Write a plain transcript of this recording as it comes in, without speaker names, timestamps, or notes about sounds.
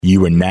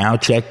You are now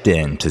checked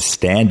in to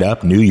Stand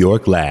Up New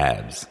York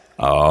Labs.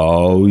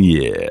 Oh,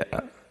 yeah.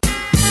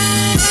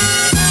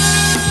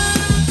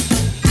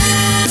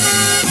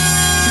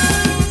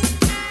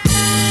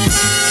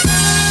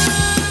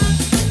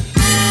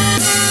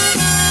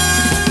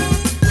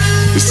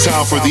 It's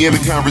time for the End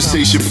of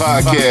Conversation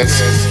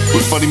podcast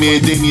with funny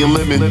man Damian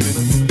Lemon,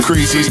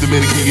 craziest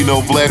Dominican you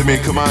know, Vladimir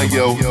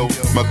Camayo,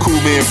 my cool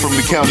man from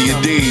the county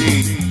of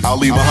Dade,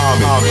 Ali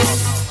Muhammad.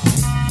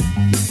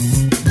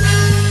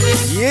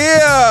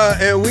 Yeah,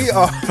 and we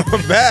are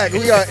back.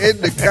 We are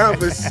in the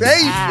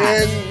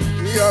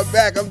conversation. We are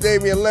back. I'm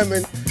Damian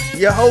Lemon,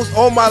 your host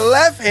on my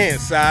left-hand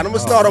side. I'm going to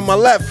start on my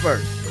left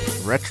first.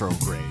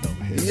 Retrograde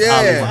over here. Yeah.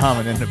 Ali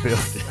Muhammad in the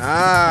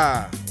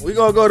building. We're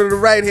going to go to the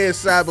right-hand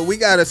side, but we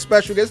got a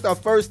special guest. It's our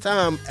first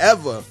time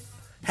ever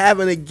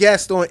having a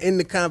guest on In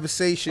the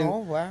Conversation. Oh,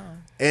 wow.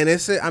 And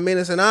it's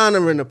an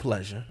honor and a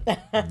pleasure.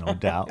 No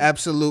doubt.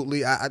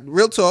 Absolutely.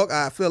 Real talk,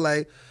 I feel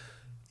like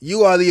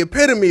you are the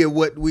epitome of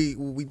what we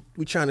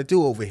trying to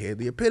do over here.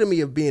 The epitome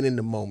of being in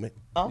the moment.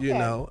 Okay. You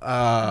know,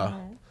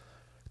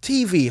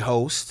 TV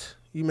host.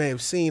 You may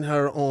have seen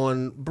her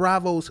on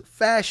Bravo's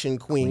Fashion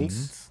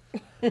Queens.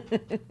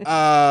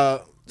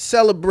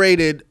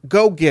 Celebrated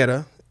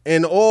go-getter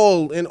in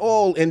all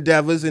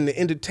endeavors in the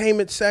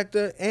entertainment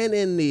sector and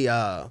in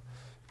the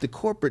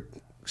corporate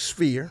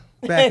sphere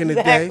back in the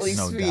day. Exactly,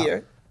 No sphere.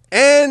 doubt.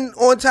 And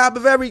on top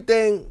of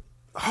everything,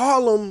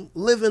 Harlem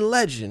living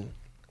legend.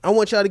 I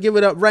want y'all to give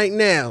it up right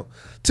now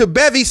to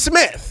Bevy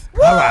Smith.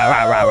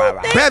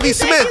 Bevy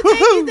Smith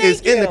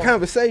is in the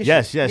conversation.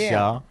 Yes, Yeah.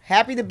 y'all.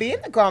 Happy to be in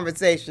the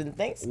conversation.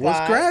 Thanks, guys. What's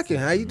cracking?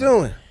 How you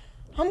doing?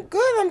 I'm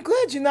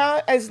good. You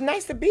know, it's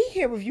nice to be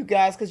here with you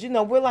guys because, you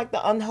know, we're like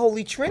the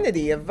unholy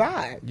trinity of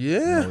vibe.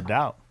 Yeah. No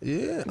doubt.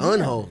 Yeah.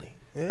 Unholy.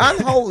 Yeah.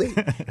 Unholy.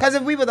 Because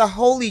if we were the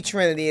holy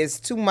trinity, it's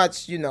too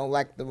much, you know,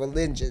 like the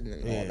religion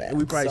and all that.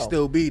 We probably So,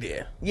 still be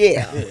there.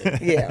 Yeah.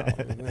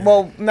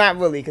 Well, not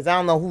really because I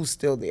don't know who's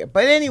still there.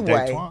 But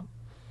anyway. Daytwan.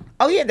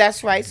 Oh, yeah,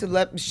 that's right. So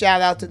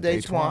shout out to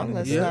Daytwan.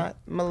 Let's Yeah. not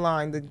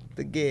malign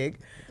the gig.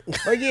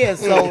 But yeah,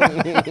 so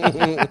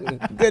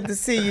good to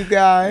see you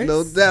guys.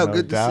 No doubt. No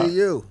Good doubt. to see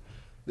you.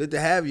 Good to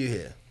have you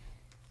here.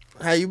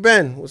 How you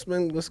been? What's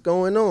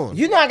going on?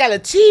 You know I got a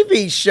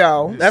TV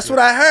show That's what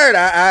I heard.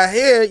 I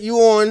hear you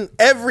on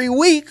every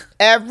week.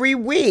 every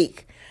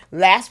week.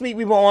 Last week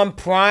we were on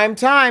prime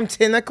time,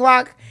 10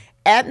 o'clock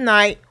at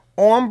night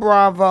on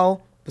Bravo.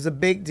 It was a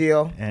big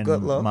deal. And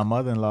Good look. my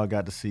mother-in-law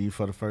got to see you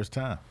for the first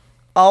time.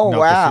 Oh, No,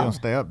 'cause she wow. don't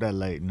stay up that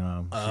late.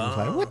 No, she was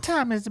like, "What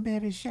time is the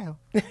baby show?"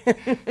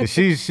 And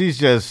she's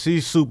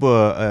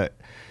super.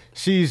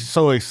 She's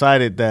so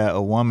excited that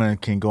a woman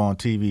can go on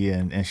TV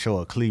and show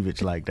a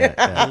cleavage like that.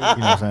 You know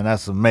what I'm saying?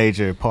 That's a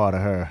major part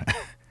of her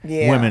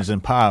Yeah. women's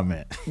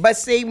empowerment. But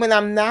see, when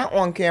I'm not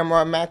on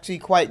camera, I'm actually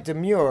quite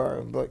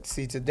demure. But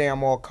see, today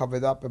I'm all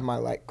covered up in my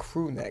like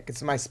crew neck.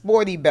 It's my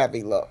sporty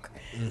bevy look.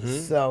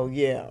 So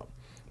yeah.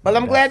 But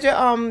I'm glad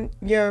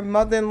your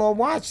mother-in-law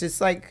watched.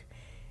 It's like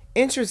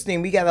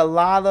interesting. We got a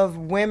lot of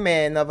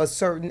women of a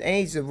certain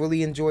age that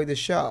really enjoy the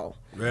show.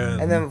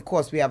 And then, of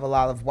course, we have a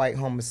lot of white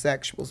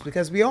homosexuals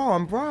because we are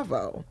on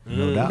Bravo.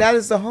 No doubt. That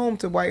is the home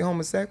to white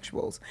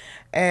homosexuals.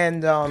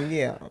 And,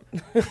 yeah.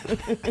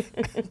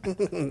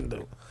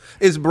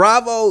 Is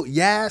Bravo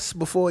Yas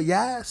before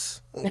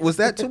Yas? Was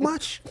that too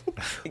much?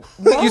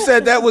 You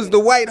said that was the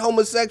white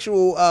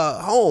homosexual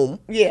home.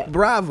 Yeah.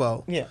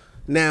 Bravo. Yeah.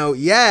 Now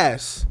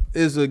Yas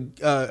is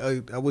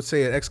I would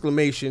say an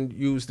exclamation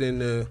used in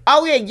the.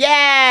 Oh, yeah,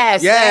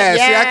 yes. Yes,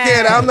 see, I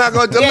can't. I'm not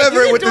going to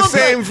deliver it with the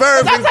same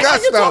verve and You're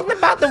gusto. talking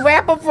about the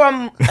rapper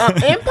from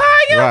Empire?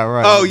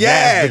 Right. Oh,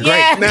 yeah. That's the great.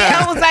 Yeah, Now-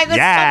 I was like,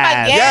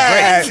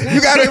 Yes. Yeah,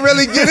 you got to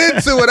really get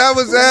into it. I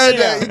was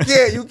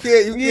you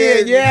can't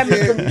Yeah, I'm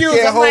confused. You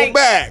can't I'm hold like,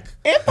 back.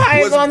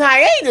 Empire's Was- on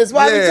hiatus.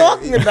 Why are we Yeah.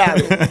 talking about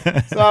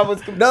it? So I was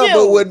confused. No,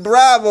 but would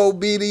Bravo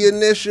be the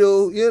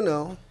initial,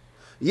 yeah.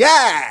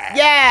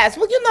 Yes,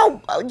 well,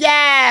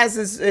 yes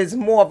is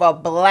more of a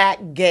black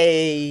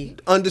gay,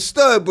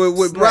 Understood, but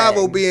with Slang.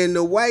 Bravo being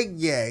the white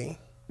gay,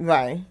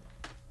 right?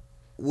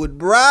 would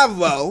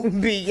Bravo,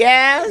 Be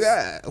yes.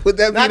 yeah, would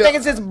that be I think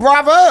it's just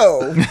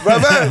Bravo.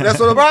 Bravo? That's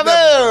what I'm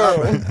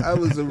Bravo. I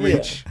was a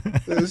reach.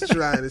 I was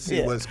trying to see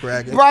Yeah. what's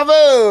cracking.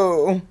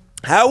 Bravo.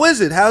 How is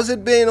it? How's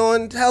it been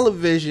on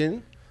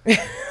television? Okay,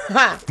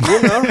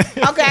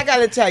 I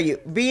gotta tell you,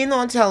 being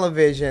on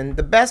television,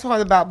 the best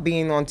part about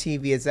being on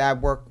TV is I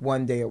work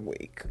 1 day a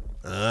week.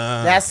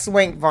 That's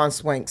Swank von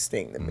Swank's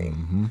thing to me.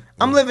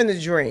 I'm living the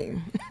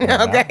dream.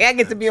 Okay, I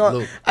get to be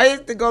on. I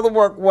get to go to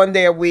work 1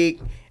 day a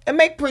week and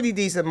make pretty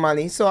decent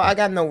money, so I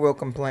got no real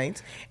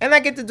complaints. And I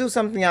get to do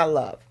something I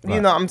love. You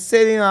know, I'm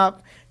sitting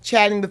up,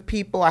 chatting with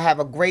people. I have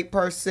a great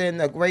person,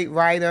 a great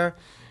writer.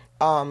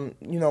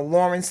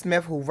 Lauren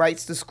Smith, who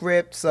writes the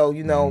script. So,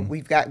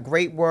 we've got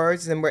great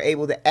words, and we're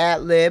able to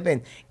ad lib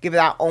and give it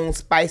our own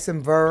spice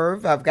and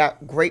verve. I've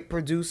got great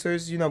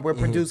producers. We're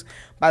produced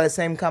by the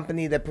same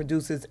company that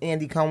produces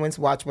Andy Cohen's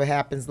Watch What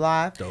Happens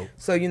Live. Dope.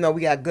 So,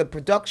 we got good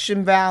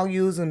production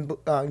values and,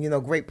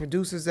 great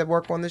producers that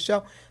work on the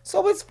show.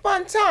 So it's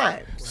fun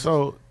time.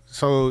 So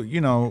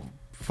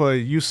for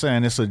you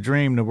saying it's a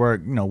dream to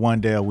work,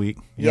 one day a week.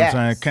 You know what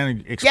I'm saying? Can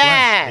you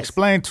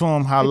explain to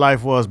them how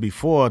life was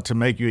before to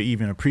make you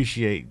even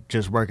appreciate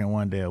just working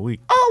one day a week?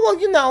 Oh,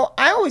 well,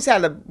 I always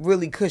had a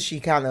really cushy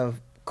kind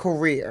of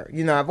career.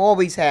 I've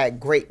always had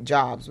great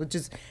jobs, which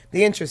is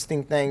the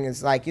interesting thing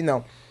is like,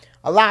 a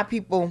lot of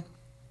people,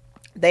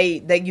 they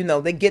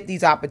get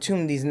these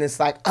opportunities and it's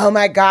like, oh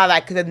my God, I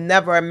could have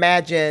never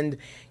imagined,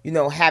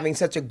 having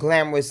such a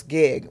glamorous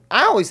gig.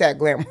 I always had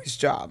glamorous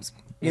jobs,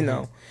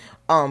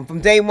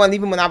 from day one,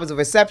 even when I was a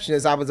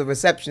receptionist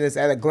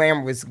at a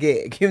glamorous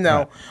gig,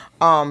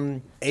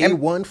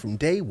 A1 from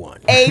day one.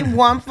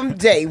 A1 from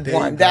day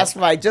one. That's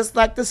right. Just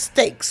like the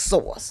steak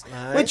sauce.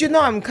 Right. But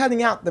I'm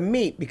cutting out the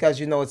meat because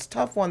it's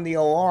tough on the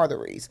old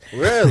arteries.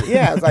 Really?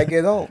 Yeah, as I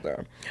get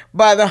older.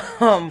 But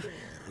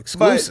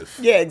exclusive.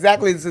 Yeah,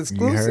 exactly. It's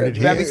exclusive.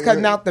 Debbie's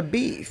cutting out the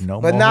beef.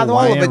 No but more not all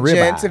of Hawaiian it,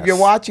 gents. ribeyes. If you're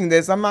watching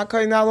this, I'm not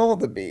cutting out all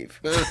the beef.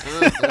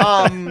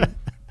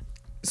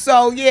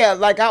 So, yeah,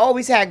 like I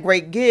always had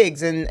great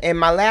gigs. And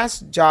my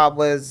last job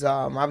was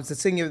I was the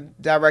senior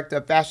director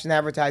of fashion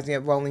advertising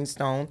at Rolling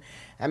Stone.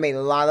 I made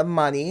a lot of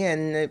money,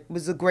 and it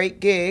was a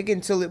great gig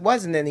until it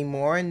wasn't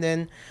anymore. And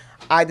then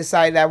I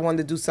decided I wanted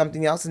to do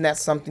something else, and that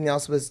something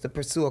else was to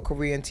pursue a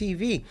career in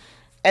TV.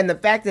 And the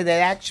fact that it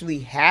actually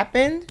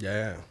happened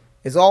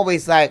is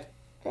always like,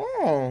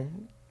 oh,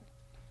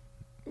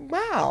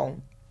 wow,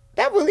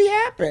 that really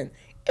happened.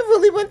 It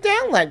really went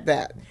down like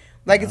that.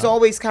 Like, it's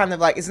always kind of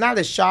like, it's not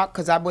a shock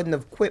because I wouldn't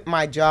have quit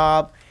my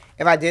job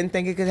if I didn't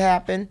think it could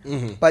happen.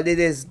 Mm-hmm. But it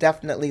is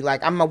definitely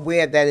like, I'm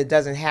aware that it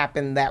doesn't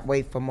happen that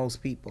way for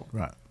most people.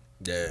 Right.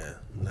 Yeah.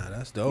 Nah,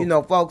 that's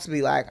dope. Folks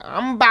be like,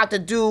 I'm about to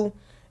do,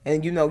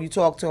 and you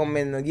talk to them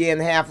and a year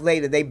and a half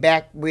later, they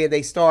back where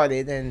they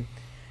started. And,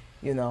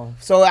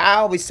 so I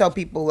always tell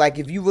people, like,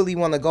 if you really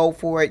want to go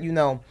for it,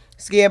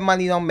 scared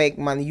money don't make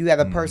money. You got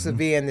to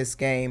persevere in this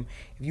game.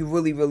 If you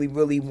really, really,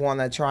 really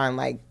want to try and,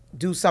 like,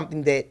 do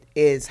something that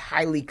is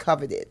highly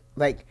coveted,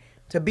 like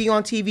to be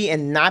on TV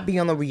and not be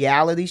on a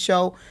reality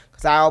show.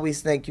 Because I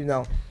always think, you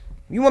want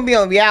to be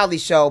on a reality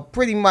show,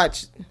 pretty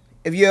much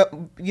if you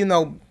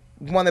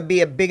want to be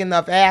a big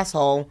enough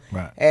asshole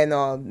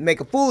and make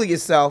a fool of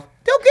yourself,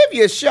 they'll give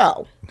you a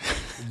show.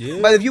 Yeah.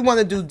 But if you want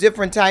to do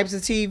different types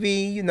of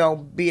TV,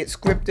 be it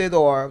scripted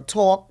or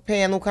talk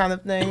panel kind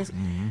of things,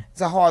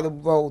 it's a harder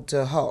road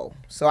to hoe.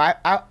 So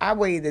I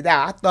weighed it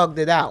out. I thugged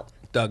it out.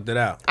 I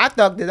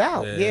thugged it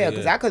out. Yeah,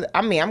 because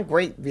I'm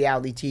great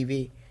reality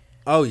TV.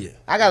 Oh, yeah.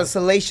 I got a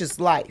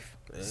salacious life.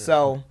 Yeah.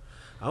 So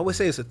I always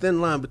say it's a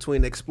thin line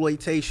between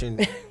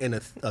exploitation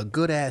and a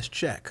good-ass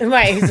check.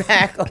 Right,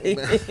 exactly.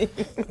 A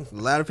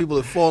lot of people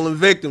have fallen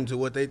victim to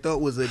what they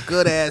thought was a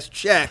good-ass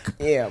check.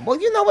 Yeah.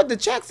 Well, you know what? The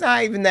check's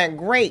not even that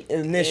great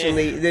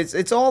initially. Yeah.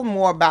 It's all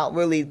more about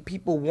really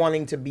people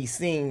wanting to be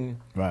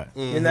seen. Right.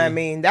 Mm-hmm. You know what I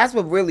mean? That's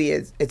what really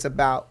it's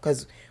about.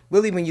 Because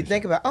really, when you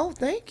think about,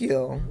 thank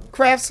you,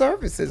 craft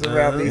services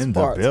around these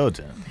parts. In the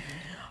building.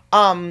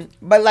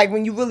 But like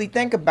when you really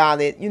think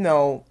about it,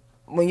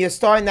 when you're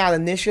starting out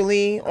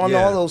initially on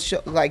all those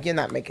shows, like you're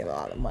not making a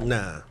lot of money.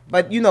 Nah.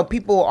 But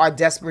people are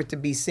desperate to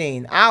be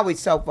seen. I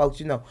always tell folks,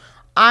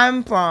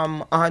 I'm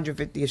from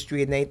 150th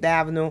Street and 8th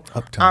Avenue.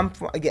 Uptown.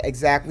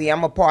 Exactly.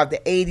 I'm a part of the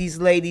 80s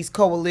Ladies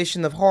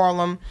Coalition of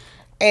Harlem.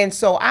 And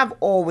so I've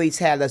always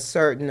had a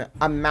certain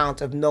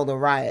amount of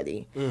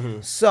notoriety.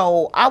 Mm-hmm.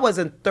 So I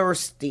wasn't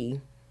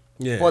thirsty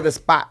for the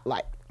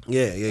spotlight.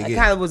 I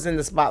kind of was in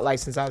the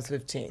spotlight since I was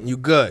 15. You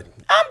good?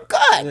 I'm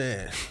good.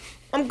 Yeah.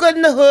 I'm good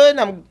in the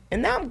hood.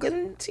 And now I'm good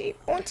on TV.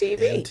 On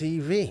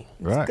TV.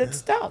 Right. It's good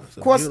stuff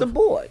across the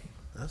board.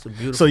 That's a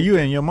beautiful. So you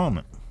in your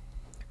moment.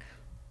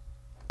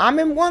 I'm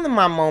in one of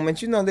my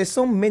moments. There's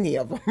so many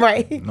of them,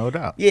 right? No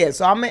doubt. Yeah,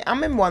 so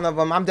I'm in one of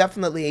them. I'm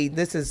definitely,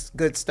 this is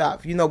good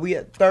stuff. We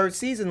at third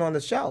season on the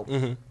show.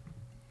 Mm-hmm.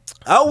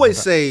 I always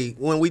say,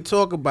 when we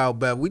talk about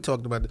Bev, we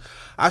talked about it,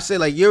 I say,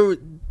 like, you're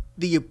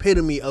the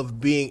epitome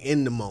of being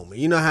in the moment.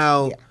 You know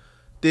how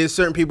there's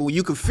certain people,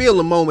 you can feel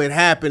the moment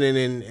happening,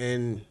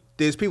 and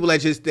there's people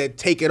that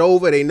take it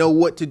over. They know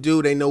what to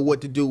do. They know what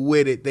to do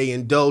with it. They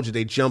indulge it.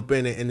 They jump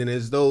in it. And then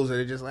there's those that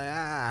are just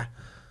like,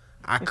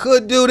 I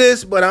could do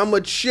this, but I'm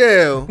a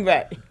chill.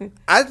 Right.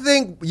 I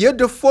think your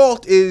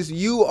default is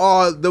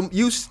you're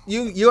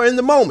in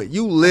the moment.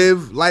 You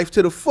live life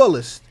to the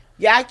fullest.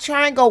 Yeah, I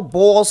try and go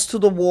balls to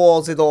the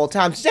walls at all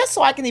times, just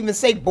so I can even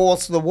say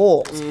balls to the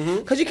walls.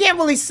 Because you can't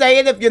really say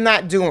it if you're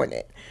not doing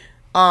it.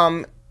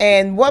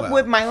 And what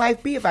would my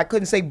life be if I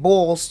couldn't say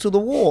balls to the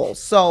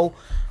walls? So,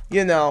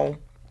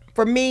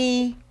 for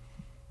me,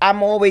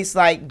 I'm always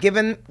like,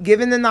 given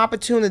an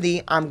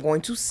opportunity, I'm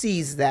going to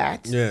seize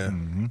that. Yeah.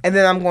 And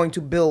then I'm going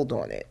to build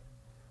on it.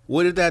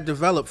 Where did that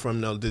develop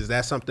from, though? Is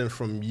that something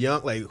from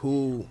young, like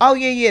who? Oh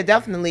yeah,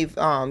 definitely.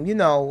 You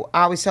know,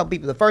 I always tell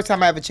people the first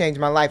time I ever changed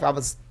my life, I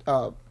was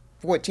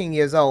 14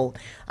 years old.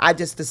 I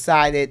just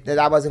decided that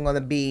I wasn't going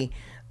to be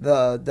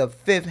the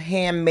fifth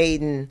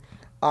handmaiden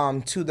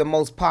to the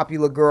most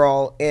popular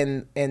girl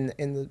in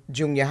the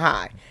junior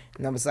high.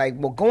 And I was like,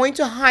 well, going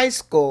to high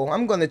school,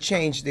 I'm going to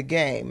change the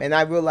game. And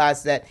I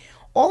realized that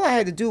all I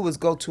had to do was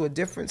go to a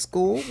different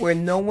school where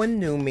no one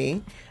knew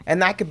me,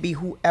 and I could be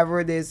whoever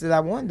it is that I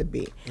wanted to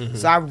be. Mm-hmm.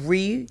 So I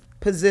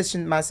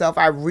repositioned myself.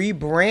 I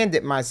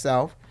rebranded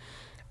myself.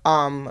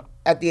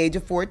 At the age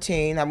of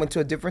 14, I went to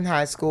a different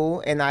high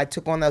school, and I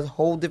took on a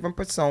whole different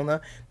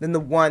persona than the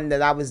one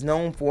that I was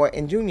known for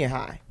in junior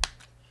high.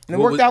 And it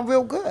worked out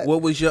real good.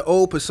 What was your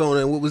old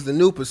persona, and what was the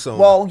new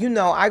persona? Well, you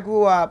know, I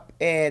grew up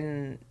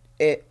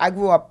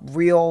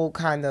real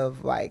kind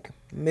of like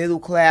middle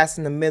class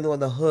in the middle of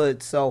the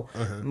hood. So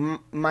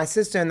my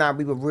sister and I,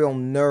 we were real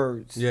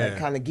nerds, like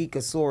kind of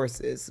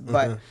geekosauruses.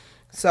 But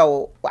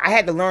so I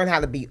had to learn how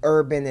to be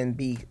urban and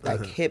be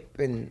like hip,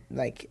 and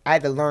like I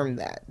had to learn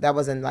that. That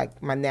wasn't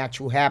like my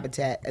natural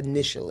habitat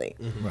initially.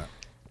 Right.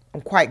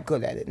 I'm quite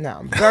good at it now.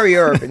 I'm very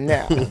urban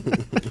now.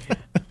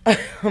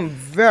 I'm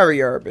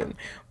very urban.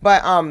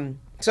 But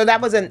so that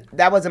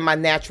wasn't my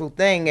natural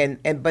thing,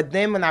 and but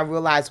then when I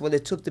realized what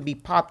it took to be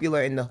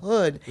popular in the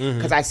hood,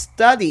 because I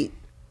studied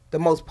the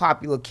most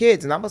popular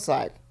kids, and I was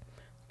like,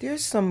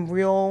 there's some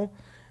real,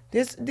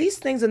 these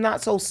things are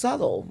not so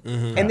subtle,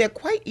 and they're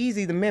quite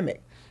easy to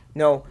mimic. You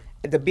know,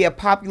 to be a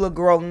popular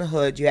girl in the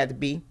hood, you had to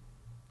be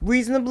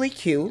reasonably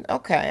cute.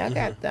 Okay, I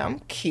got that. I'm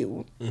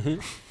cute.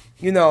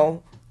 You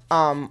know,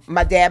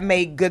 my dad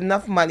made good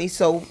enough money,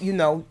 so you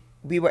know,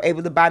 we were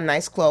able to buy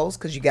nice clothes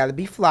because you got to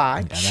be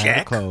fly.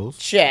 Check.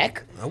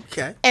 Check.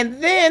 Okay.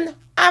 And then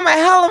I'm a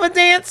hell of a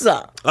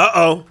dancer.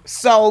 Uh-oh.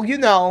 So, you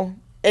know,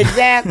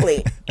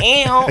 exactly.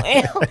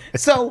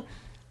 So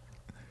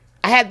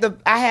I had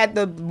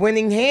the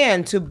winning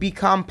hand to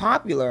become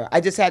popular. I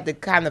just had to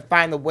kind of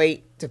find a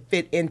way to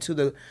fit into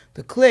the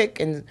clique.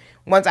 And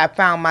once I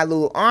found my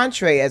little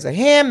entree as a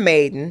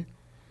handmaiden,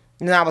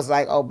 and I was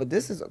like, oh, but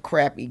this is a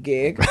crappy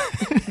gig.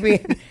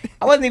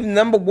 I wasn't even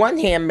number one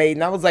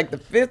handmaiden. I was like the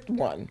fifth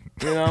one,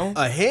 you know?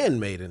 A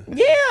handmaiden?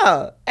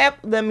 Yeah.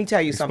 Let me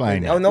tell you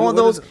something. On all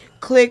those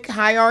clique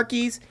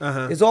hierarchies,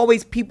 there's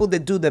always people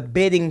that do the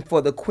bidding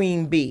for the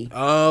queen bee.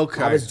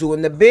 Okay. I was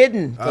doing the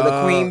bidding for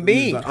the queen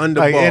bee. Like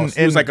underboss.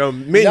 It was like a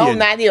minion. No,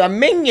 not even a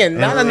minion,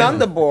 not an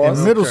underboss.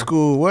 In middle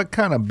school, what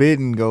kind of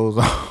bidding goes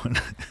on?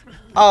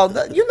 Oh,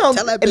 you know,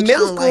 in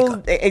middle school,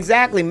 like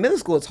exactly. Middle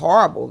school is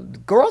horrible.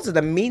 Girls are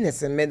the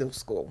meanest in middle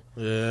school.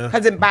 Yeah.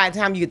 Because by the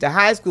time you get to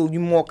high school,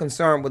 you're more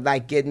concerned with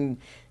like getting,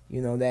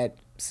 you know, that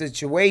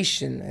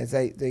situation, as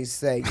they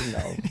say, you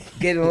know,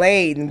 getting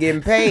laid and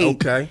getting paid.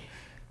 Okay.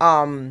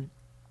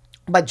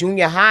 But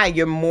junior high,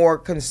 you're more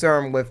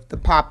concerned with the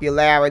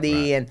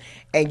popularity and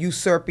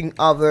usurping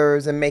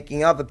others and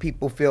making other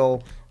people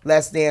feel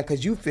less than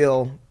because you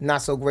feel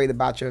not so great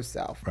about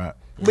yourself. Right.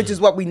 Which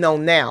is what we know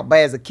now. But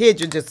as a kid,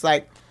 you're just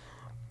like,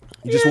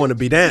 you just want to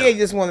be down. Yeah, you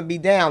just want to be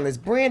down, as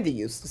Brandy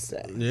used to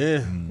say.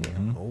 Yeah.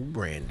 Old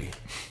Brandy.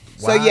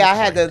 So yeah, I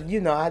had to, you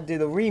know, I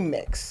did a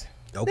remix.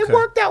 Okay. It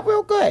worked out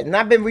real good. And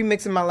I've been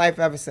remixing my life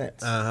ever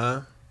since.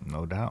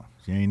 No doubt.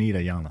 You ain't need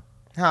a Yana.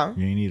 Huh?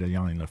 You ain't need a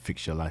Yana to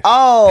fix your life.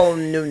 Oh,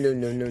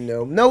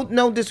 no.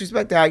 No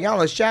disrespect to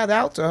Ayala. Shout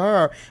out to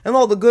her and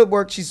all the good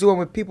work she's doing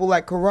with people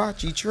like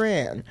Karachi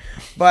Tran.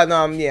 But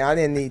yeah, I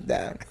didn't need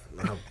that.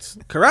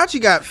 Karachi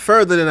got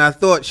further than I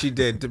thought she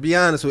did, to be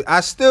honest with you.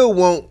 I still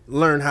won't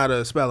learn how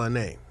to spell her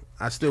name.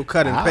 I still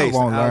cut and paste. I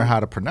won't learn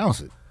how to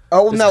pronounce it.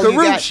 Oh, it's no.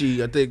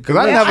 Karuchi, I think. Because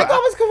I thought it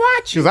was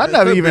Karachi. Because I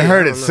never even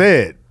heard it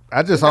said.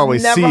 I just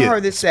always see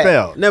it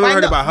spelled. Never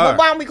heard about her. But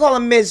why don't we call her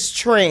Ms.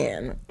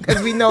 Tran?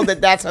 Because we know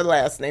that that's her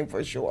last name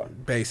for sure.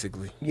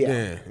 Basically.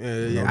 Yeah.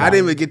 No, I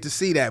didn't even get to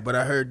see that, but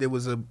I heard there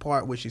was a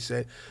part where she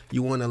said,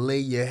 you want to lay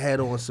your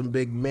head on some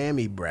big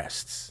mammy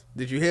breasts.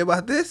 Did you hear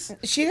about this?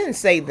 She didn't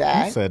say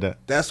that. Who said that?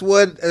 That's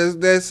what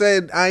they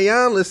said.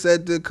 Ayanla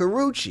said to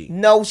Karuchi.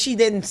 No, she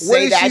didn't say What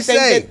did that. she I think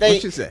say? that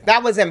What'd she say?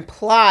 That was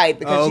implied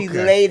because she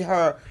laid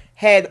her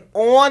head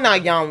on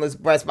Ayanla's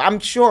breast. But I'm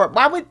sure.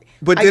 Why would?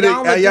 But did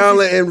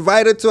Ayanla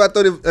invite her to? I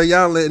thought if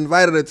Ayanla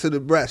invited her to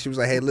the breast, she was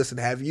like, "Hey, listen,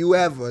 have you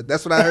ever?"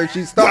 That's what I heard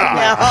she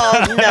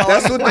started. No,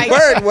 that's what the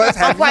word was.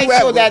 I'm quite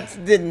sure that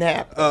didn't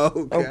happen.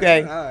 Oh,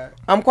 okay. All right.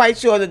 I'm quite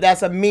sure that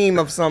that's a meme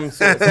of some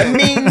sort. A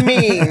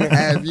meme.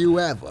 Have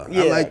you ever?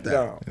 Yeah, I like that.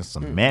 No. It's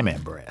some mammy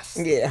breasts.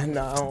 Yeah,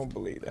 no, I don't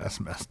believe that.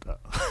 That's messed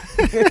up.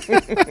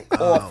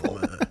 Awful.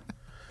 Man.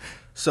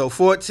 So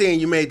 14,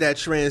 you made that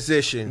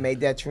transition.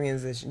 Made that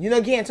transition. You know,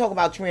 you can't talk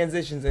about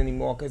transitions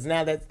anymore because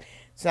now that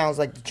sounds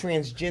like the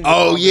transgender.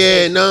 Oh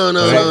yeah, no.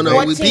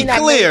 We be 14, I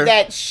clear. made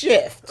that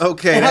shift.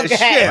 Okay, that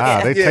shift.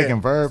 Wow, they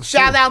taking verbs.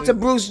 Shout out to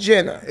Bruce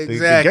Jenner.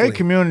 Exactly. The gay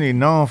community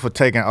known for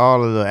taking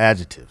all of the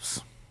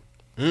adjectives.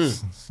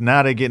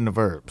 Now they're getting the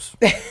verbs.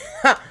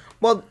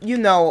 Well, you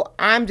know,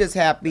 I'm just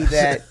happy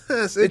that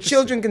the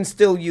children can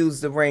still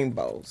use the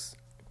rainbows.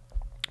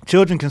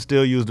 Children can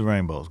still use the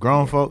rainbows.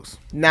 Grown folks,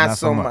 Not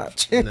so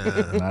much. Not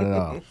at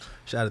all.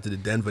 Shout out to the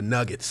Denver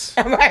Nuggets.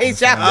 Right,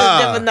 shout out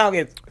to Denver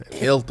Nuggets.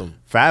 Killed them.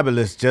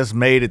 Fabulous just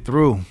made it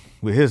through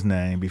with his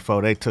name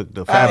before they took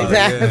the Fabulous.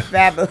 yeah.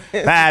 Fabulous.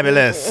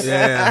 Fabulous.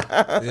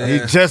 Yeah. He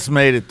just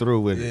made it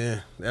through with it. Yeah,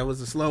 that was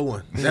a slow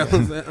one. That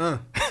was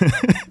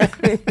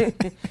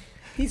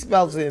He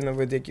spells it in a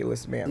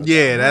ridiculous manner.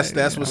 Yeah,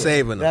 that's what's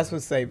saving him. That's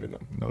what's saving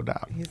him. No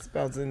doubt. He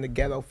spells it in the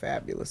ghetto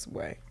fabulous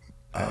way.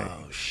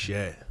 Oh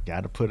shit.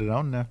 Got to put it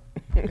on there.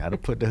 Got to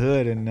put the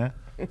hood in there.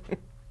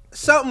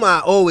 Something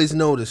I always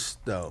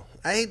noticed though.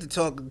 I hate to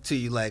talk to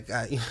you like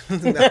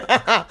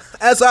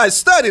as I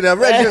studied, I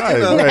read your,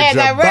 As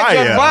I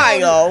read your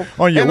bio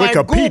on your and I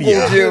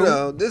Wikipedia. Googled you. you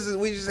know,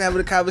 we just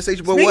having a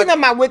conversation. But Speaking what? of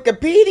my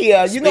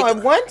Wikipedia, you know,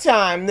 at one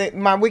time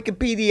my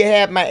Wikipedia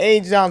had my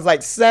age down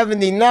like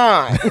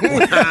 79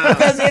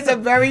 because it's a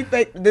very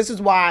fake. This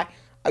is why,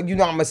 you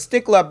know, I'm a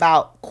stickler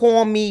about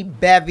call me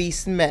Bevy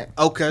Smith.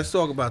 Okay, let's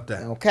talk about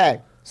that.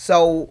 Okay,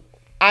 so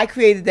I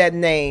created that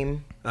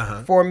name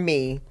Uh-huh. for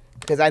me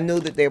because I knew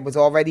that there was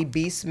already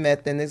B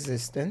Smith in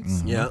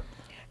existence. Yeah.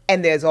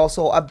 And there's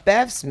also a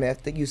Bev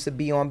Smith that used to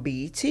be on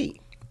BET.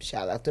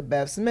 Shout out to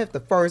Bev Smith, the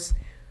first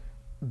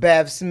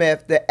Bev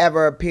Smith that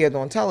ever appeared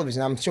on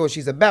television. I'm sure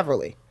she's a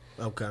Beverly.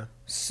 Okay.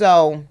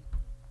 So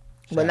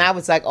when I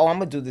was like, oh, I'm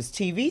going to do this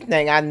TV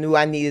thing, I knew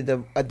I needed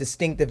a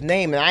distinctive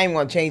name. And I ain't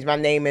going to change my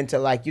name into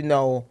like, you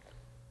know,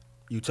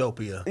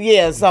 Utopia.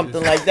 yeah,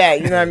 something like that.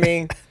 You know what I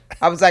mean?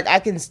 I was like, I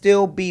can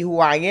still be who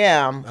I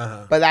am,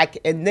 but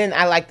and then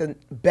I like the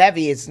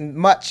Bevy. It's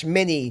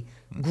many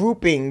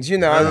groupings, you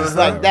know, it's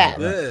like that.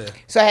 Yeah.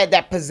 So I had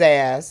that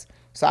pizzazz.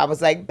 So I was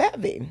like,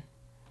 Bevy.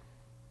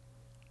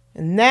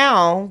 And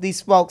now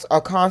these folks are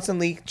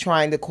constantly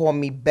trying to call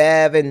me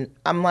Bev, and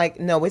I'm like,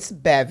 no, it's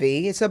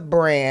Bevy. It's a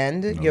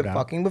brand. You're doubt.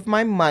 fucking with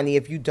my money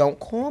if you don't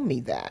call me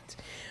that.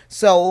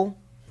 So,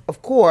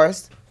 of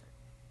course,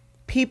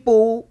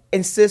 people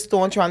insist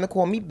on trying to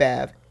call me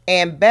Bev.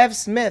 And Bev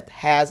Smith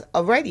has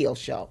a radio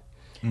show.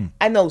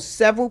 I know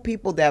several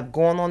people that have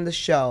gone on the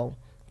show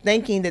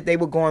thinking that they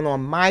were going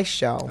on my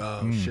show.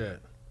 Oh shit.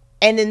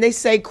 And then they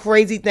say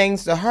crazy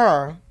things to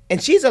her.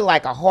 And she's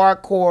like a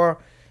hardcore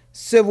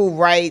civil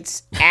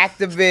rights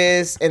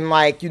activist and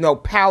like, you know,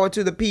 power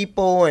to the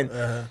people. And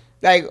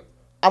like,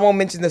 I won't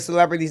mention the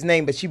celebrity's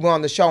name, but she went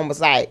on the show and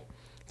was like,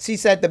 she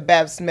said to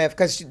Bev Smith,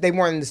 because they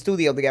weren't in the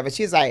studio together.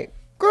 She's like,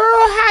 girl,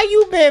 how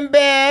you been,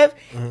 Bev?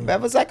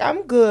 Bev was like,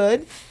 I'm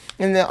good.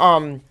 And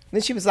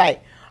then she was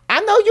like, I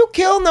know you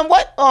killed them.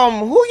 What?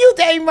 Who you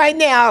dating right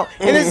now?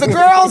 And it's the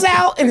girls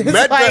out. And it's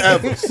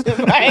Medgar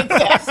like,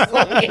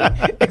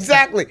 right,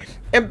 exactly.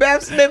 And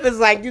Bev Smith is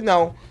like, you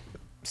know,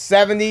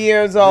 70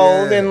 years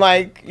old and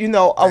like, you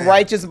know, a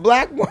righteous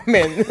black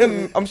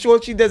woman. I'm sure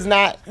she does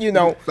not, you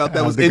know. Felt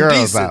that was the girls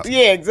indecent. out.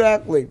 Yeah,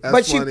 exactly. That's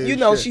but she, funny you as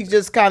know, shit. she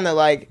just kind of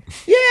like,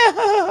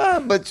 yeah,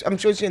 but I'm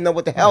sure she didn't know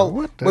what the hell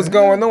what the was hell?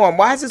 going on.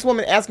 Why is this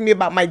woman asking me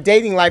about my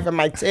dating life and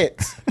my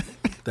tits?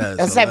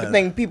 That's the type of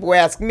thing people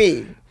ask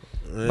me.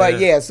 But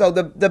yeah, so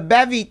the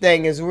Bevy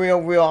thing is real.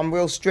 I'm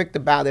real strict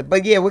about it.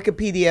 But yeah,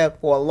 Wikipedia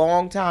for a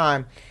long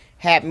time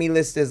had me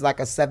listed as like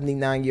a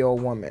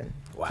 79-year-old woman,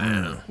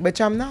 Wow.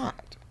 which I'm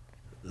not.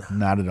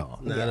 Not at all.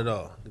 Not at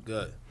all.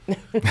 Good.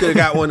 Could have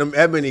got one of them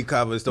ebony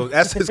covers. Those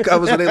Essence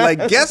covers where they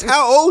like, guess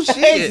how old she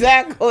is?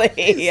 Exactly.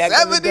 Yeah,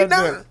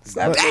 79.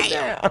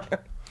 79.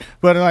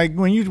 But like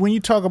when you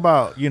talk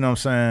about, you know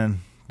what I'm saying,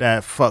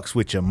 that fucks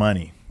with your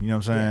money. You know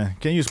what I'm saying?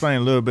 Can you explain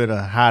a little bit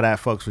of how that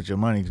fucks with your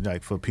money,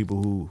 like for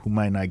people who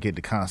might not get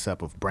the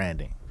concept of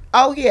branding?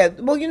 Oh yeah.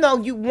 Well, you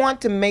know, you want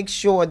to make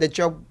sure that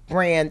your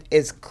brand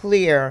is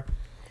clear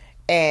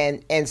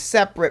and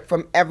separate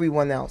from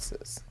everyone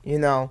else's, you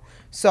know.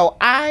 So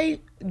I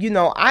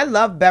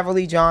love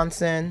Beverly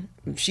Johnson.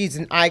 She's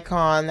an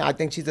icon. I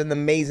think she's an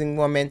amazing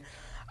woman.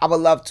 I would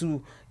love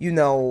to, you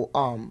know,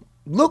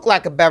 look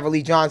like a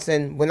Beverly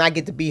Johnson when I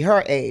get to be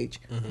her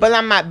age. But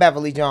I'm not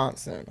Beverly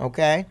Johnson,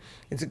 okay?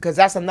 It's because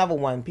that's another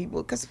one.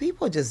 People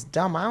are just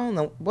dumb. I don't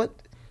know what.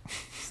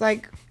 It's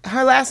like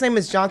her last name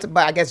is Johnson,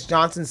 but I guess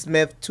Johnson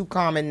Smith, two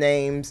common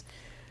names.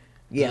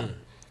 Yeah.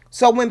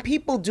 So when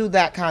people do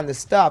that kind of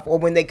stuff, or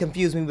when they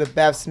confuse me with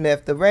Bev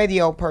Smith, the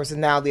radio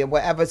personality or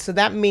whatever, so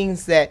that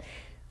means that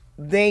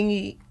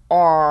they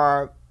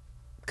are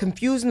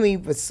confusing me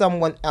with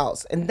someone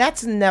else. And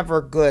that's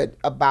never good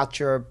about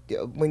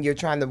when you're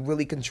trying to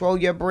really control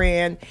your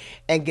brand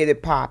and get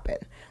it popping.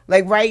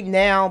 Like right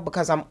now,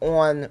 because I'm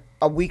on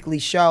a weekly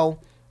show,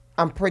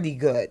 I'm pretty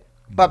good.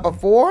 But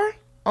before,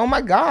 oh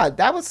my God,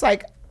 that was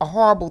like a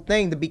horrible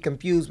thing to be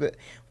confused with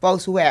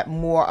folks who had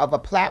more of a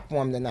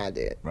platform than I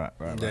did. Right.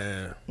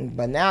 Yeah.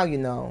 But now, you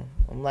know,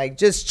 I'm like,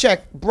 just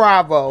check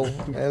Bravo at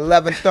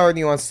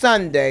 11:30 on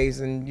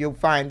Sundays and you'll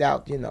find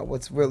out, you know,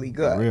 what's really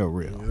good.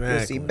 Real. You'll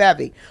see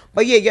Bevy.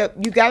 But yeah,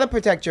 you got to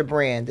protect your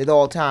brand at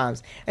all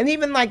times. And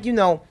even like, you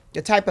know,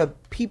 the type of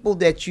people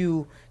that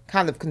you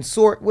kind of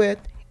consort with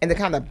and the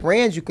kind of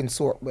brands you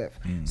consort with.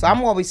 So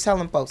I'm always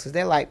telling folks, because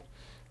they're like,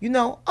 you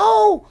know,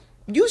 oh,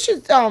 you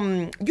should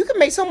you can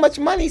make so much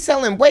money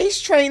selling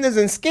waist trainers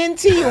and skin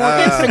tea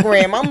on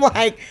Instagram. I'm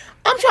like,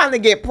 I'm trying to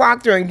get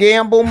Procter and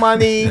Gamble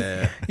money.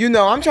 Yeah. You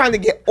know, I'm trying to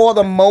get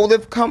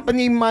automotive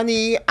company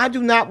money. I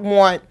do not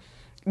want,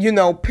 you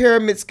know,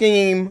 pyramid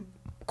scheme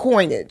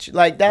coinage.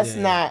 Like that's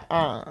not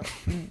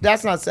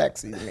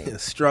sexy to me.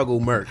 Struggle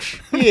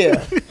merch.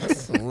 Yeah.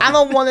 I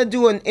don't want to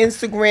do an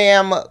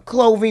Instagram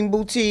clothing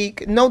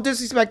boutique. No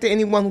disrespect to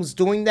anyone who's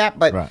doing that,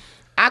 but right.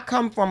 I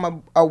come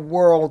from a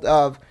world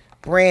of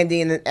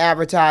branding and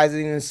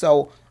advertising, and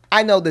so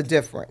I know the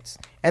difference.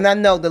 And I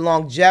know the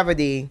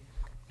longevity,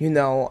 you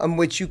know, in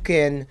which you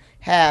can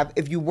have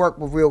if you work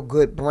with real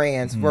good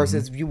brands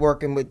versus if you're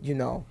working with, you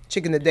know,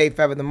 chicken today,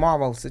 feather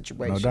tomorrow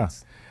situations. No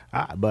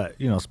doubt. But,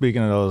 you know,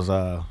 speaking of those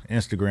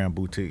Instagram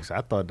boutiques,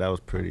 I thought that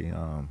was pretty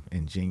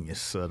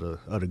ingenious of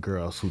the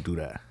girls who do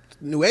that.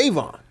 New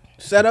Avon.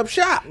 Set up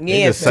shop.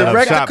 Yeah,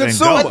 direct to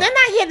consumer. But then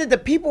I hear that the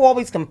people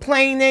always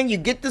complaining. You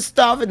get the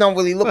stuff, it don't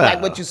really look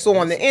like what you saw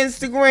on the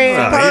Instagram.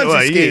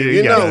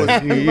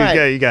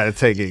 You got to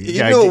take it.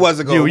 You knew it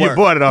wasn't going to work. You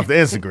bought it off the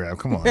Instagram.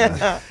 Come on.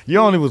 Man. You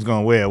only was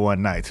going to wear it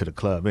one night to the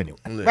club anyway.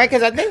 Right,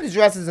 because I think the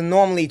dresses are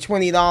normally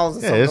 $20 or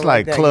something. Yeah, it's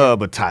like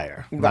club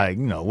attire. Right. Like,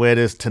 you know, wear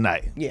this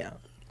tonight. Yeah.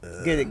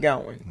 Get it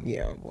going.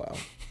 Yeah, well.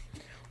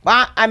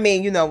 But, I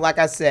mean, you know, like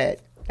I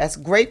said, that's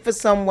great for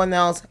someone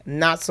else,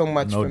 not so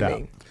much for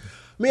me.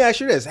 Let me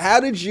ask you this. How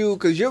did you,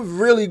 because you're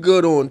really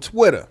good on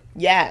Twitter.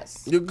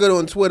 Yes. You're good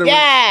on Twitter.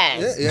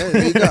 Yes. Yeah,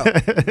 there you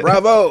go.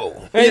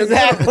 Bravo.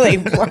 Exactly.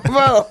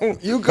 Bravo.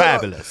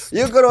 Fabulous.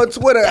 You're good on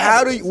Twitter.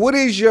 What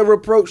is your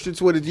approach to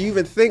Twitter? Do you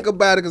even think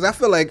about it? Because I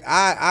feel like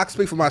I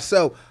speak for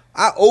myself.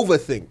 I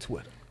overthink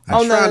Twitter.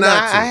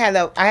 I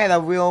had a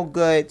real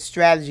good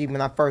strategy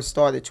when I first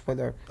started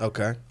Twitter.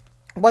 Okay.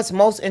 What's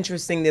most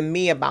interesting to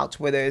me about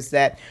Twitter is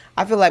that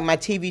I feel like my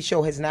TV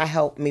show has not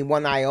helped me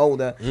one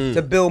iota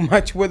to build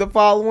my Twitter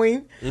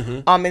following.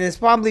 And it's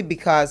probably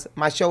because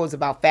my show is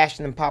about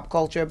fashion and pop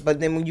culture, but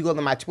then when you go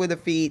to my Twitter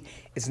feed,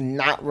 it's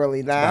not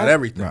really that. Not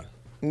everything. Right.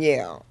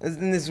 Yeah.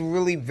 And it's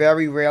really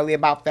very rarely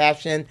about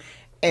fashion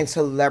and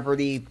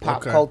celebrity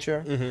pop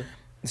culture.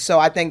 So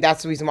I think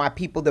that's the reason why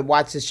people that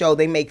watch the show,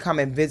 they may come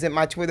and visit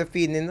my Twitter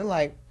feed and then they're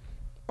like,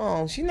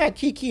 oh, she's not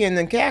kikiing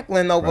and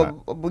cackling over,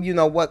 you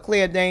know, what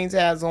Claire Danes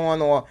has on,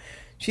 or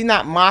she's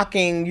not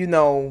mocking, you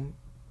know,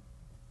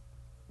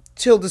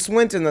 Tilda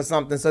Swinton or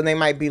something. So they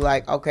might be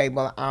like, okay,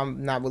 well,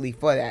 I'm not really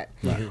for that.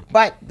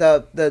 But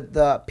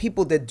the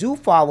people that do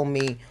follow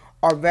me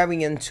are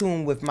very in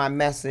tune with my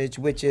message,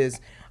 which is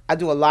I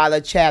do a lot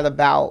of chat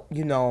about,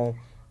 you know,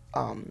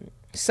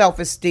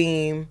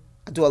 self-esteem.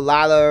 I do a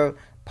lot of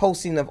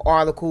posting of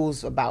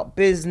articles about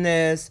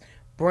business,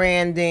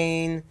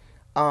 branding,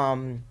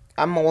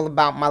 I'm all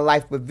about my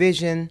life with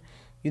vision,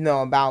 you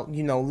know, about,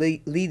 you know,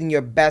 leading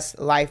your best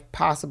life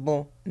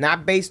possible,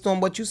 not based on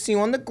what you see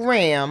on the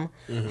gram,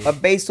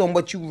 but based on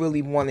what you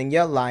really want in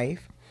your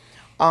life.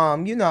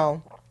 You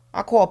know,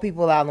 I call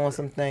people out on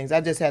some things.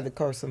 I just had to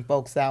curse some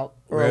folks out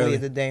earlier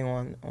today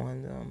on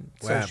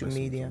social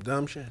media. Some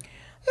dumb shit.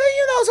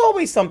 You know, it's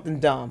always something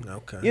dumb.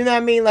 Okay. You know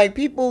what I mean? Like,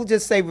 people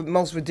just say the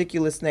most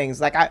ridiculous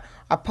things. Like,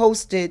 I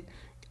posted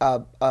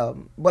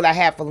what I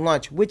had for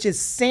lunch, which is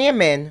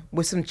salmon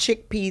with some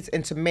chickpeas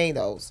and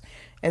tomatoes.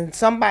 And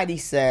somebody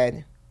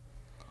said,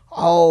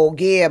 oh,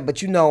 yeah,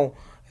 but you know,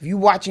 if you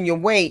watching your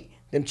weight,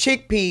 them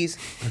chickpeas,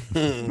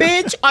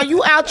 bitch, are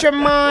you out your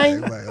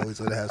mind? Everybody always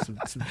would have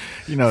some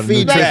you know,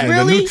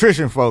 the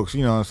nutrition folks,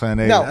 you know what I'm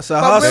saying? That's a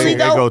hustle. They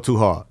go too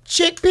hard.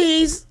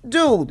 Chickpeas,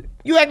 dude,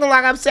 you acting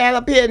like I'm sat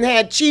up here and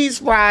had cheese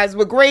fries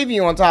with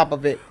gravy on top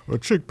of it. Well,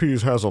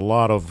 chickpeas has a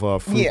lot of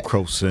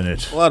fructose in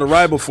it. A lot of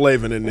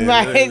riboflavin in there.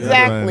 Right,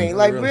 exactly. Yeah.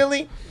 Like,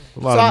 really? A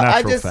lot of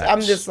natural fats.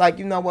 I'm just like,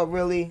 you know what,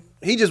 really?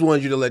 He just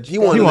wanted you to let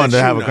you. He wanted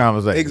to have a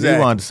conversation. Exactly.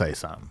 He wanted to say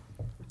something.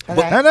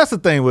 Okay. And that's the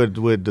thing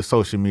with the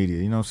social media.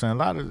 You know what I'm saying? A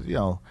lot of, you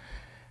know,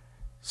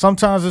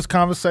 sometimes it's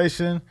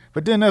conversation,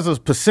 but then there's a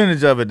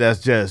percentage of it that's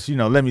just, you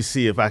know, let me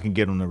see if I can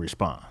get them to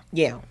respond.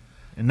 Yeah.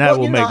 And that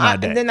will make my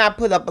day. And then I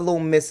put up a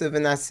little missive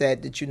and I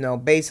said that, you know,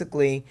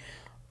 basically,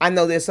 I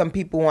know there's some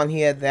people on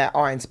here that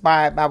are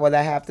inspired by what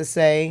I have to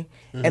say.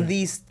 And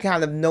these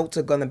kind of notes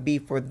are going to be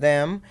for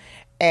them.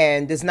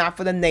 And it's not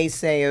for the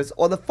naysayers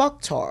or the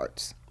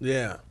fucktards.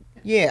 Yeah.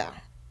 Yeah.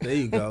 There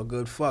you go.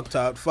 Good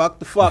fucktard. Fuck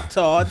the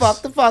fucktards.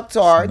 Fuck the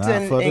fucktards. Not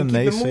and for the keep it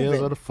naysayers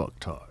moving. or the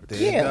fucktards. There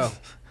you go.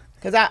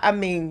 Because I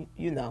mean,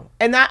 you know.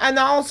 And I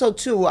also,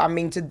 too, I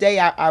mean, today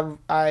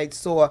I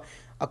saw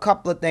a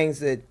couple of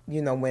things that,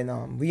 you know, when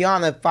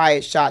Rihanna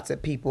fired shots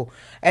at people.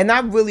 And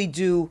I really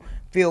do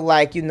feel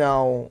like, you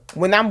know,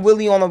 when I'm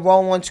really on a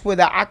roll on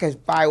Twitter, I can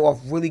fire off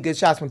really good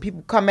shots. When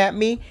people come at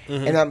me,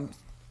 and I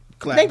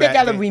think they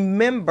got to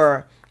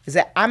remember is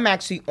that I'm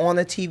actually on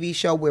a TV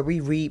show where we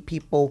read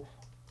people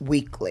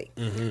weekly.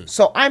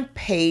 So I'm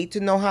paid to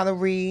know how to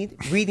read.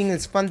 Reading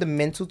is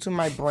fundamental to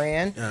my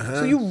brand.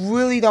 So you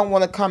really don't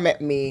want to come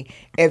at me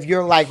if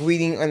you're like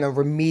reading in a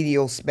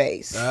remedial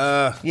space.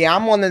 Yeah,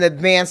 I'm on an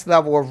advanced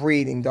level of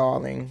reading,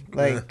 darling.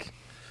 Like,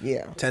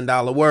 Yeah.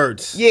 $10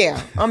 words.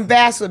 Yeah,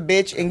 ambassador,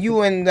 bitch, and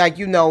you in like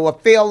a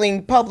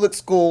failing public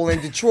school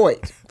in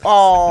Detroit.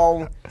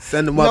 Oh,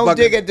 Send them no up.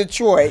 dig at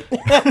Detroit.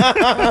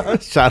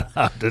 Shout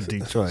out to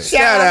Detroit.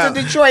 Shout out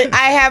to Detroit.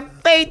 I have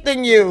faith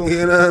in you.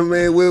 You know what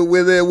I mean?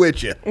 We're there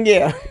with you.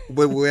 Yeah,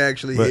 But we're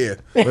actually here.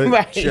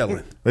 right.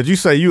 Chilling. But you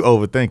say you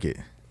overthink it.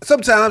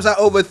 Sometimes I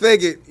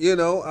overthink it,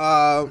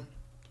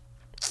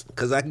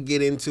 because I can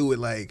get into it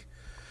like,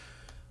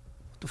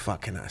 what the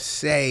fuck can I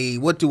say?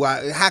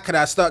 How could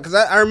I start? Because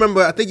I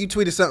remember, I think you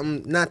tweeted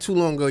something not too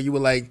long ago. You were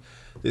like,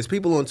 there's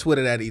people on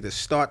Twitter that either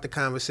start the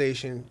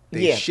conversation,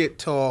 they shit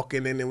talk,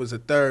 and then there was a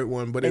third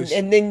one. But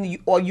and then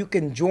you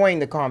can join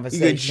the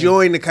conversation. you can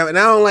join the conversation.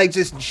 And I don't like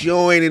just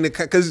joining the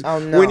because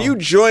no. when you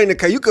join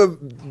the you could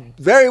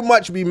very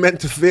much be meant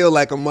to feel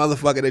like a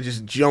motherfucker that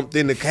just jumped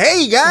in the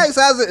hey guys,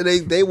 how's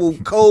it? They will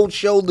cold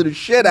shoulder the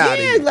shit out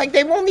of you. Yeah, like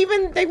they won't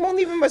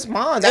even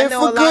respond. And I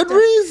know for good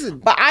reason.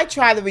 But I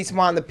try to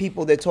respond to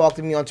people that talk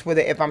to me on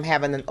Twitter if I'm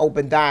having an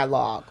open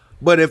dialogue.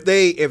 But if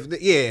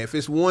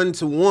it's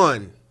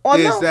 1-to-1. Or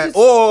is no, that just-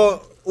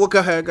 well, go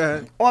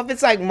ahead. Or if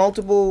it's like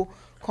multiple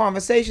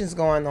conversations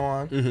going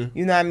on, Mm-hmm.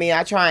 you know what I mean?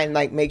 I try and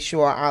like make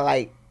sure I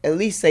like at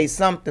least say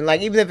something.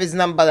 Like even if it's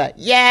nothing but like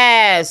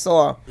yes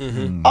or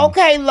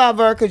okay,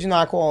 lover, because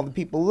I call all the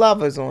people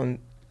lovers on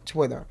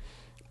Twitter.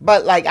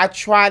 But like I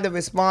try to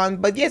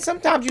respond. But yeah,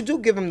 sometimes you do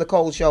give them the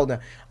cold shoulder.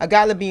 I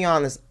gotta be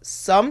honest.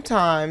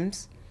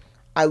 Sometimes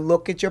I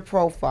look at your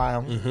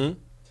profile,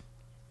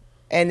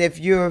 and if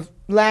you're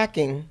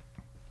lacking.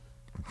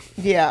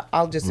 Yeah,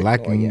 I'll just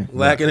ignore you.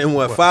 Lacking in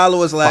what?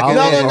 Followers lacking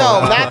No, in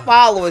not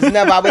followers.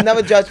 Never. I would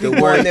never judge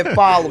people on their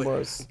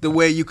followers. the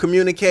way you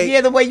communicate.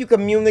 Yeah, the way you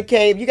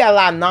communicate. You got a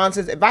lot of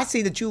nonsense. If I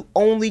see that you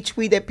only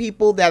tweet at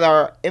people that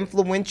are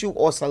influential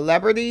or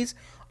celebrities,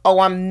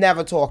 I'm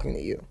never talking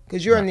to you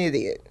because you're an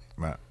idiot.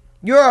 Right.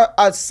 You're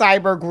a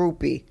cyber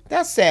groupie.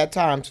 That's sad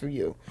times for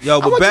you. Yo,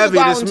 I but want you to Bevy,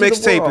 go out this into the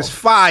mixtape world. is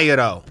fire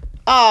though.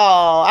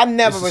 Oh, I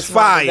never This is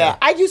responded fire. to that.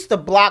 I used to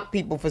block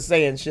people for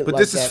saying shit But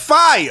like this that. is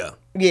fire.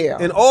 Yeah.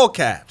 In all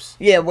caps.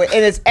 Yeah, and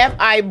it's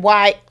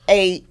FIYAH.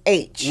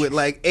 With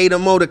like 8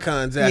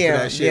 emoticons after Yeah,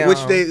 that shit. yeah. Which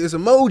is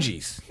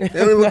emojis. They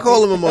don't even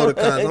call them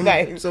emoticons. I'm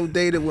Right. so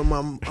dated with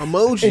my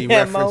emoji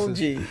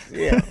references. Emojis.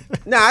 Yeah.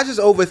 Nah, I just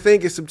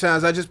overthink it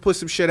sometimes. I just put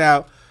some shit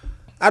out.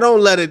 I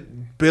don't let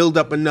it build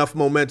up enough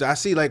momentum. I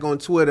see like on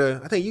Twitter,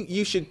 I think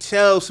you should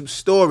tell some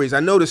stories.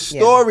 I know the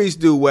stories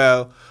do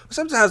well.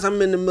 Sometimes I'm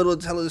in the middle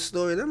of telling a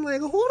story and I'm like,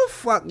 who the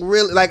fuck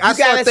really? Like I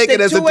start thinking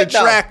as a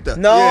detractor.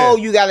 No,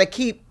 Yeah. you gotta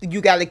keep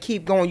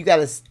going. You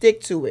gotta stick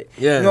to it.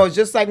 Yeah. It's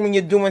just like when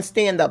you're doing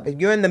stand up. If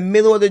you're in the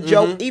middle of the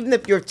joke, even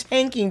if you're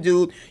tanking,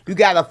 dude, you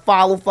gotta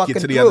follow fucking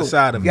to the through. other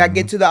side of You gotta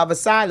get to the other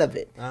side of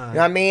it. You know what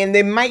I mean?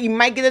 You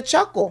might get a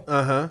chuckle.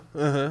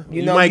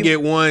 You might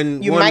get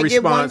one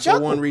response or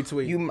one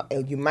retweet.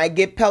 You might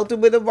get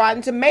pelted with a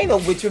rotten tomato,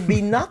 which would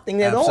be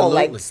nothing at all,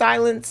 like Absolutely.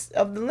 Silence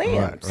of the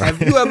Lambs. Have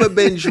you ever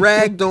been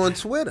dragged on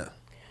Twitter?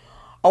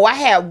 Oh, I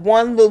had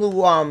one little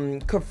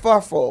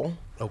kerfuffle.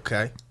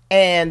 Okay.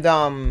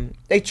 And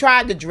they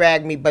tried to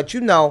drag me, but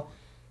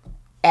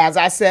as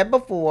I said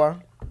before,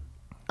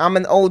 I'm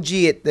an OG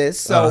at this,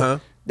 so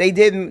they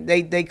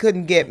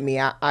couldn't get me.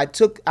 I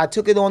took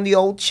it on the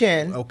old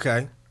chin.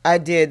 Okay. I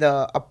did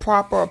a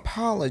proper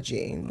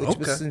apology, which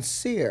was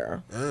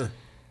sincere.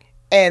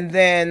 And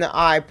then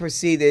I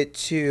proceeded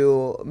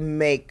to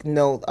make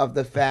note of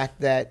the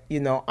fact that,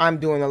 I'm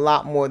doing a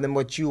lot more than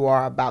what you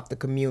are about the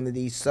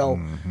community. So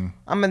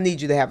I'm going to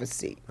need you to have a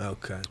seat.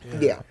 Okay.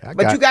 Yeah.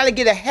 But you got to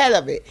get ahead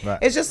of it. Right.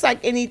 It's just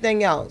like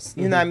anything else.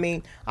 You know what I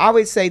mean? I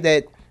always say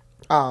that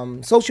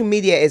social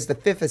media is the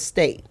fifth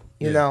estate,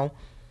 you know?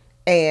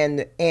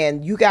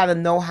 And you got to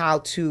know how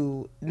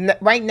to,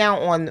 right now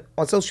on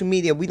social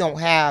media, we don't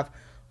have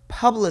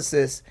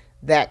publicists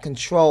that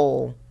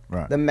control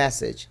the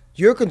message.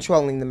 You're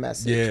controlling the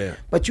message. Yeah.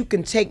 But you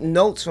can take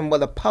notes from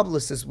what a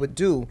publicist would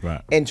do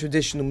in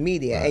traditional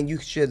media, and you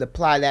should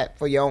apply that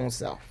for your own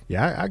self.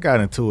 Yeah, I got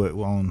into it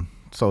on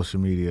social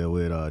media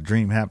with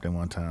Dream Hampton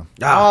one time.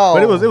 Oh.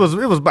 But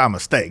it was by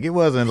mistake. It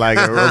wasn't like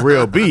a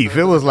real beef.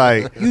 It was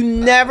like You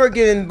never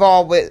get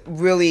involved with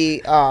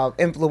really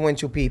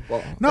influential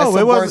people. no, That's the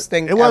it worst wasn't.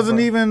 thing It wasn't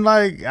ever. even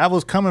like I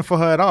was coming for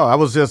her at all. I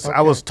was just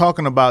I was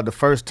talking about the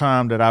first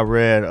time that I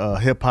read a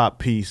hip hop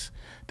piece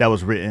that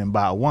was written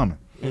by a woman,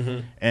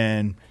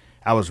 and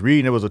I was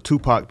reading. It was a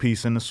Tupac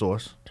piece in the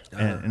source,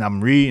 and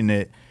I'm reading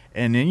it,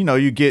 and then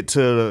you get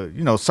to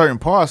certain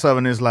parts of it,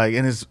 and it's like,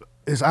 and his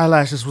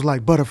eyelashes was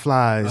like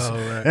butterflies,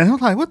 and I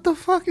was like, what the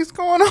fuck is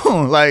going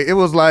on? Like it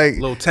was like A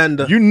little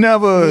tender. You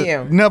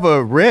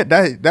never read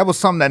that. That was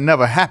something that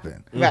never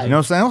happened. Right. You know what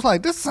I'm saying? I was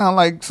like, this sounds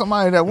like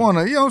somebody that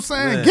wanna, you know what I'm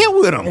saying, get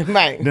with him.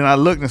 Right. Then I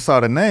looked and saw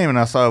the name, and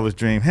I saw it was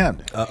Dream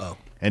Hampton.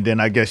 And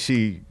then I guess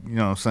she, you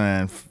know what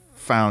I'm saying,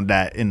 found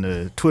that in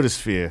the Twitter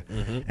sphere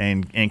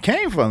and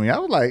came for me. I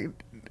was like,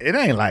 it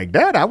ain't like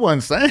that. I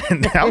wasn't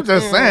saying that. I was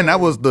just saying that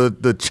was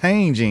the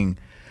changing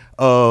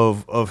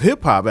of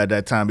hip hop at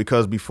that time,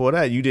 because before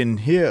that you didn't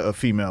hear a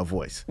female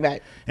voice.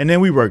 Right. And then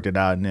we worked it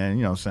out, and then,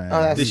 you know what I'm saying?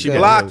 Oh, that's Did she good.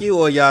 block you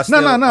or y'all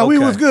still? No. We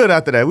Okay. was good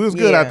after that. We was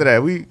good Yeah. after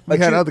that. We But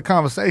had you- other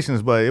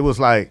conversations, but it was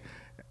like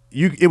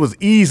it was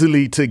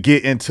easily to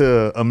get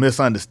into a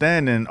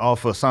misunderstanding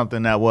off of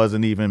something that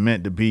wasn't even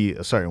meant to be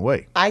a certain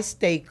way. I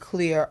stay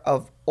clear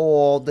of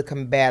all the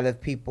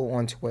combative people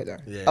on Twitter,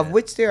 Yeah. of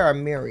which there are a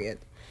myriad.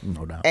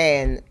 No doubt.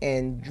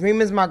 And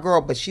Dream is my girl,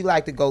 but she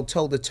liked to go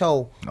toe to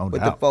toe No with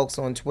doubt. the folks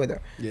on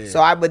Twitter. Yeah. So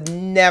I would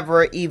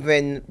never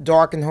even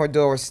darken her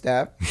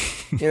doorstep.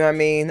 You know what I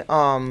mean?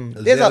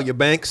 There's Azalea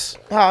Banks.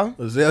 huh?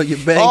 Azalea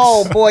Banks.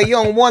 Oh boy, you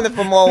don't want it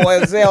from old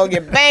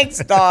Azalea Banks,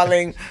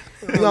 darling.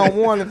 You don't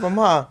want it from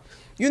her.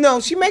 You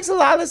know, she makes a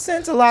lot of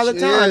sense a lot of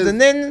She times, is.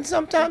 and then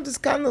sometimes it's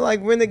kind of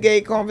like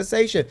renegade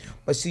conversation.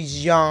 But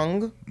she's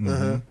young,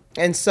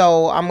 and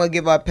so I'm gonna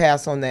give her a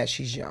pass on that.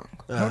 She's young.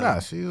 No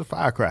doubt. She's a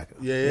firecracker.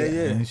 Yeah.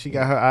 And she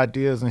got her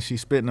ideas, and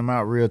she's spitting them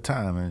out real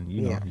time, and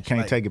you know Yeah. you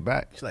can't Like- take it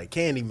back. She's like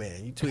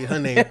Candyman. You tweet her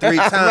name 3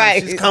 times,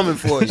 Right. she's coming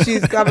for you.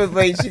 She's coming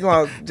for you. She's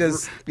gonna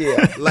just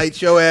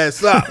Light your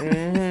ass up.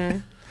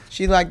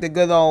 She like the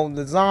good old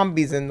the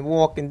zombies and the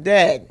Walking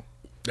Dead.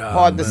 Oh,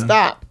 Hard to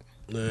stop.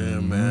 Yeah,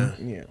 man.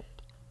 Yeah.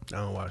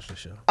 I don't watch the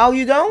show. Oh,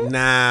 you don't? Nah,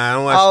 I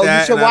don't watch Oh, you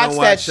that. should and I watch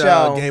don't that watch,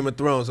 show. Game of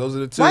Thrones. Those are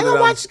the 2 Why that not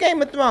I'm- watch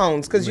Game of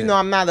Thrones? Because you Yeah. know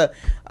I'm not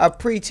a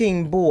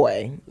preteen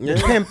boy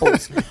with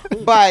pimples,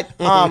 but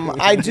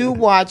I do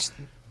watch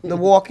The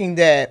Walking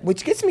Dead,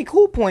 which gets me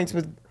cool points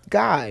with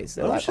guys.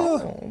 They're I'm like,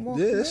 sure. oh,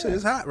 Walking Yeah, this shit Dead.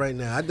 is hot right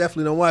now. I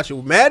definitely don't watch it.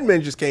 Mad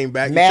Men just came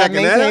back. You Mad checking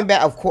Men that came out?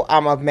 back. Of course,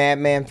 I'm a Mad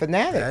Men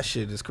fanatic. That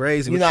shit is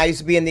crazy. You know, I used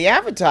to be in the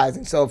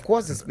advertising, so of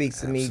course it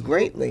speaks to me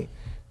greatly.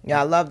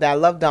 Yeah, I love that. I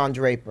love Don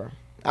Draper.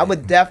 I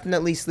would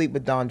definitely sleep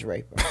with Don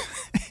Draper.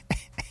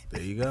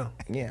 There you go.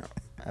 Yeah,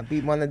 I'd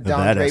be one of Don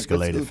That Draper's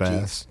escalated Gucci's.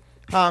 fast.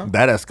 Huh?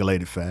 That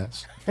escalated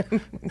fast.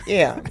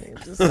 Yeah. I mean,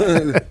 just-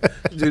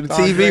 Do the Don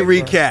TV Draper.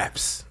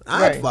 recaps.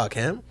 I'd Right. fuck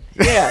him.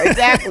 yeah,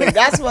 exactly.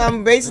 That's what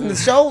I'm basing the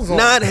shows on.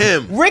 Not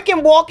him. Rick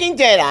and Walking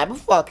Dead. I would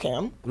fuck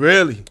him.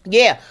 Really?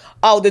 Yeah.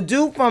 Oh, the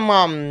dude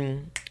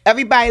from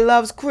Everybody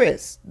Loves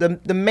Chris. The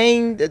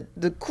main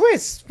the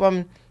Chris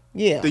from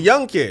The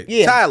young kid.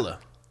 Yeah. Tyler.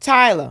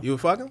 Tyler. You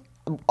would fuck him?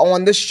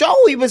 On the show,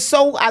 he was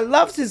so. I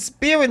loved his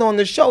spirit on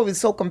the show. He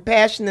was so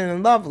compassionate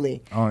and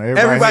lovely. On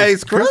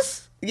Everybody's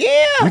Chris? Yeah.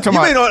 You talking You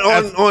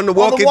about mean on The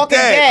Walking, Walking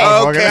Dead? Dead.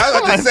 Oh, okay, I was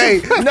about to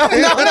say. No.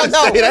 I'm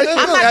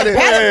not a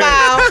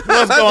pedophile.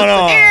 What's going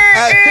on?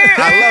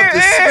 I love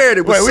the spirit.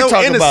 It was Wait, we so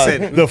talking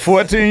innocent. about the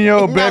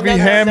 14-year-old baby no,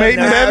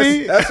 handmaiden no.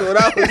 baby? That's what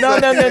I was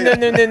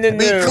No.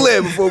 Be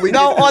clear before we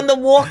No, get on The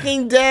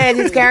Walking Dead,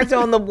 his character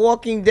on The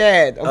Walking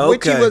Dead, of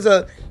which he Okay. was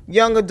a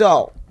young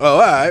adult. Oh, all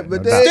right.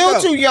 But there you Still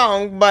go. too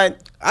young, but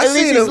I at least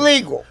seen he's him.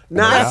 legal.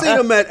 Now, I seen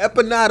him at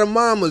Empanada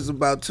Mama's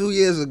about 2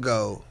 years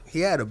ago. He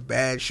had a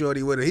bad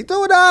shorty with her. He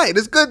threw it all right.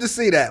 It's good to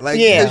see that. Like,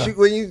 Yeah.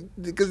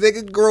 because they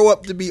could grow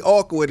up to be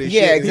awkward and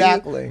Yeah, shit.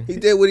 exactly. He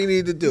did what he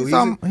needed to do.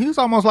 He was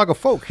almost like a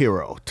folk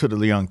hero to the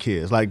young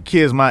kids, like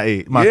kids my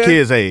age, my Yeah.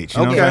 kids' age.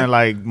 You know what Okay. I'm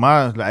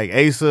saying? Like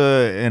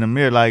Asa and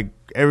Amir, like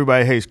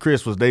Everybody Hates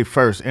Chris was their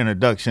first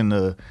introduction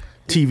to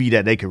TV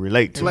that they could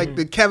relate to. like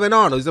the Kevin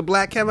Arnold. He's a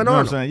black Kevin you know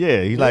what I'm Arnold. saying?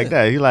 Yeah, he's like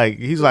that.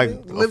 He's like a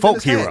Lived in folk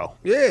his head. hero.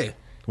 Yeah.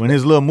 When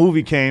his little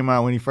movie came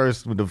out, the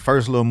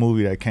first little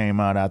movie that came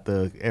out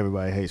after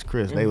Everybody Hates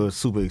Chris, they were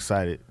super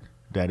excited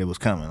that it was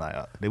coming. Like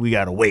that we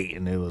gotta wait,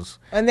 and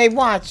And they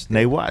watched.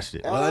 they watched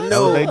it. Well, I That's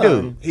know what they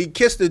do. He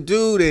kissed a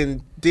dude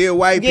in Dear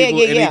White Yeah, People,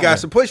 yeah, and yeah. he got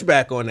some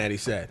pushback on that. He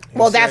said.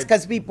 Well, He that's said-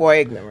 because people are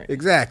ignorant.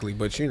 exactly.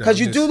 But you know, Because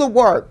you just- do the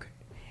work,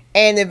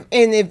 and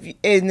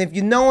if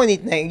you know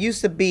anything, it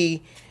used to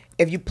be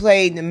if you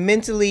played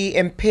mentally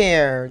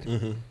impaired,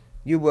 Mm-hmm.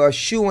 you were a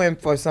shoo-in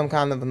for some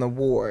kind of an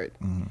award.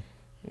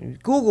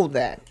 Google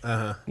that.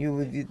 Uh-huh. You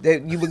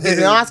would get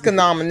an Oscar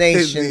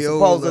nomination The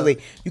old, supposedly.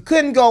 You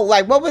couldn't go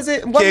like what was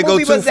it? What Can't go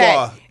movie too was that?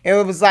 far. And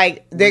it was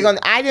like they're gonna.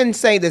 I didn't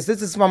say this.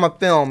 This is from a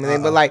film, and they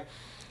were like.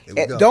 Here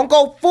we go. Don't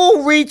go full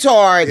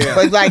retard, Yeah.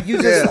 but like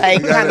you just Yeah, like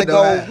you gotta kind of know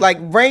go that. like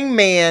Rain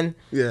Man.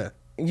 Yeah.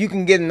 You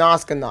can get an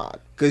Oscar nod.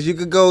 Because you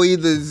could go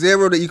either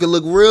zero that you could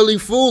look really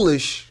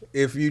foolish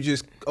if you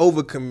just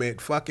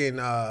overcommit. Fucking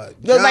John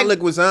like-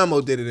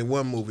 Leguizamo did it in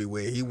one movie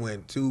where he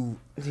went too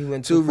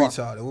too far.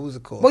 retarded. What was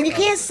it called? Well, you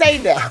can't say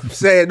that. I'm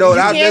saying no. You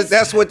can't-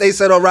 That's what they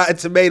said on Rotten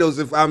Tomatoes.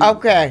 If I'm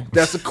Okay.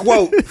 that's a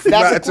quote. From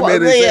That's a Rotten quote.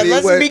 Tomatoes. Yeah, Said he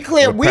let's went- be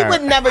clear. We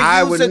would never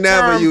I use would the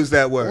never term use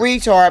that word.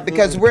 retard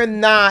because we're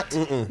not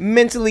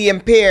mentally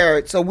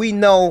impaired. So we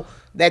know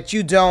that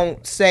you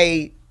don't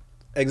say,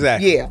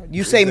 Exactly. yeah,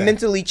 you say Exactly.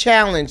 mentally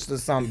challenged or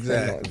something.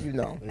 Exactly. You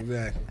know,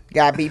 Exactly.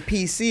 gotta be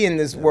PC in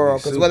this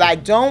world. Because what super. I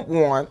don't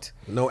want,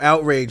 No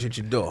outrage at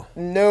your door.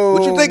 no.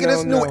 What you think of no,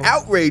 this no. new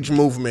outrage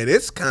movement?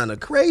 It's kind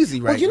of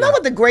crazy right Well, you now. know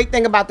what the great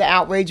thing about the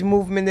outrage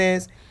movement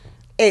is?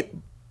 It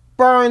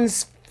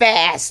burns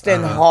fast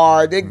and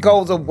hard. It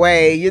goes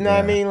away. You know what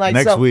I mean? Like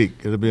next so, week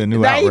it'll be a new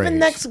Not outrage. even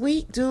next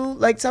week, dude.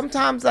 Like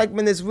sometimes, like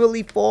when it's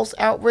really false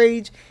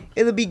outrage,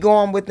 it'll be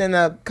gone within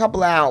a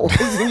couple of hours,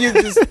 and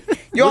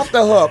you're off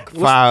the hook.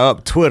 Fire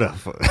up Twitter.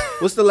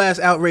 What's the last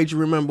outrage you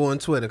remember on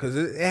Twitter? Because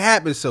it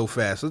happens so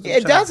fast.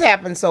 It does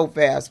happen so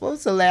fast. What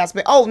was the last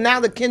bit? Oh, now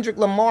the Kendrick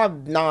Lamar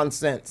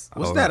nonsense.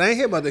 What's that? I ain't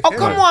hear about the. Oh,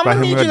 come on! I'm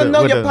gonna need you to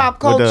know your pop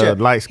culture. With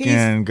the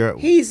light-skinned girl,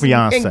 he's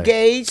Beyonce.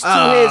 engaged to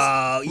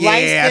his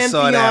light-skinned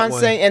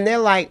Beyonce, and they're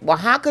like, well,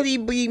 how could he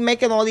be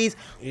making all these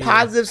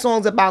positive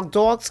songs about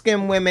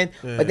dark-skinned women,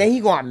 but then he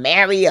gonna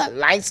marry a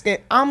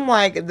light-skinned? I'm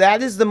like,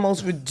 that is the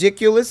most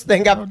ridiculous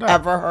thing I've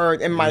ever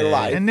heard in my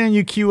life. And then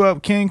you cue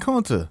up King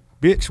Kunta.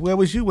 Bitch, where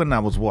was you when I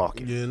was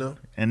walking? You know?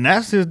 And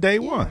that's his day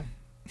one.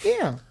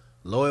 Yeah.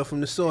 Loyal from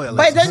the soil.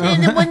 But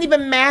it wouldn't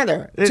even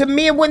matter. To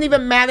me, it wouldn't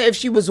even matter if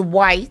she was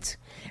white.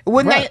 It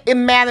wouldn't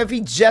even matter if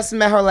he just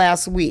met her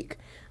last week.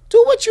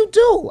 Do what you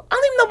do. I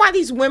don't even know why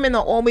these women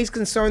are always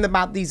concerned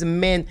about these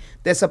men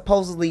that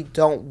supposedly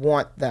don't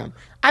want them.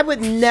 I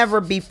would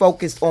never be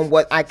focused on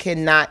what I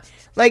cannot,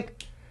 like...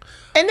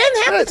 And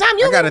then half the time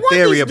you got don't a want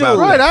theory these about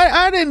dudes. Right,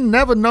 I didn't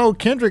never know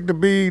Kendrick to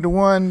be the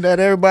one that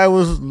everybody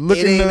was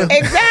looking to.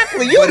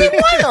 Exactly, you didn't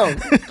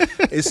want him.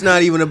 It's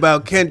not even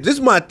about Ken. This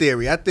is my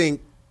theory. I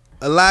think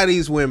a lot of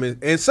these women,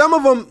 and some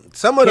of them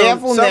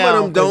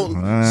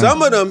don't.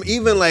 Some of them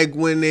even like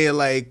when they're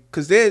like,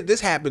 because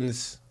this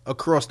happens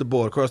across the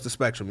board, across the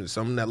spectrum. There's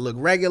some that look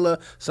regular,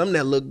 some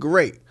that look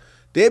great.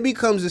 There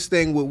becomes this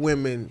thing with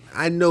women.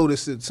 I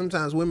notice that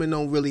sometimes women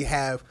don't really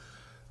have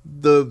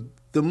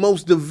the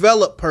most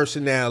developed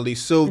personality.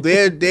 So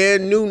their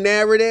new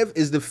narrative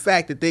is the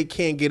fact that they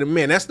can't get a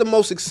man. That's the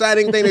most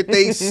exciting thing that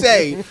they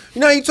say.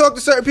 You know, you talk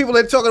to certain people,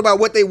 they're talking about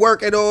what they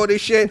work at, all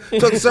this shit.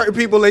 Talk to certain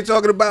people, they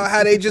talking about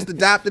how they just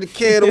adopted a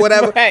kid or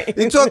whatever. Right.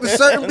 You talk to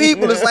certain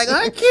people, it's like,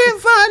 I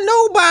can't find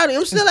nobody.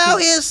 I'm still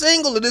out here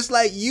single. And it's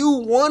like, you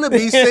want to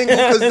be single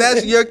because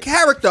that's your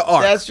character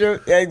arc. That's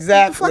your,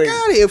 exactly. Get the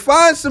fuck out of here.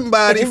 Find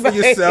somebody for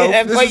yourself.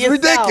 This is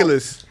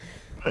ridiculous.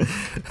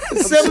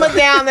 Simmer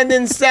down and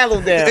then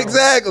settle down.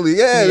 Exactly.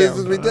 Yeah, this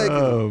is ridiculous.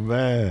 Oh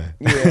man.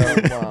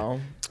 Yeah,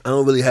 wow. I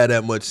don't really have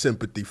that much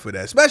sympathy for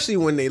that, especially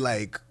when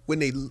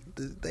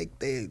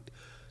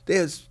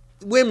there's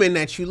women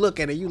that you look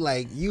at and you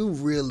like, you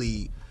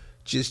really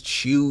just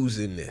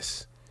choosing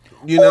this.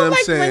 You know what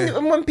I'm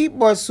saying? When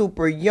people are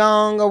super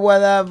young or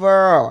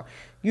whatever, or,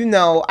 you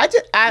know,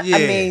 I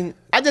mean,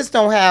 I just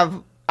don't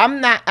have.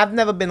 I've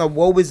never been a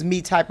woe is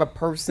me type of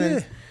person.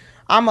 Yeah.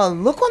 I'm a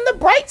look on the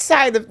bright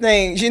side of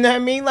things. You know what I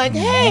mean? Like,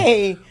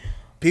 hey.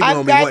 People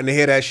don't be wanting to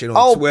hear that shit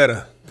on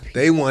Twitter.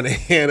 They want to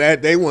hear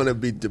that. They want to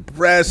be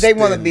depressed. They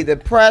want to be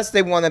depressed.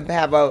 They want to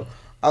have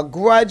a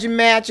grudge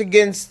match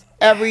against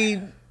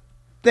everything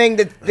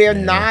that they're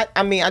not.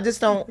 I mean, I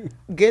just don't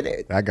get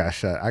it. I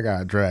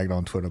got dragged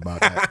on Twitter about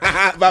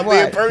that. About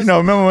being personal. You know,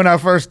 remember when I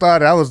first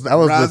started, I was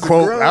the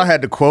quote. I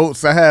had the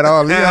quotes. I had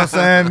all, you know what I'm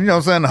saying? You know what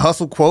I'm saying? The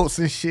hustle quotes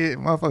and shit.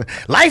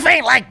 Motherfucker. Life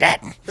ain't like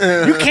that.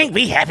 You can't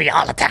be happy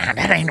all the time.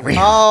 That ain't real.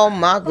 Oh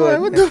my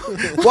goodness.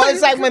 Well,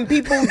 it's like when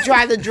people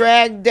try to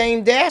drag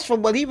Dame Dash for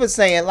what he was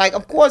saying. Like,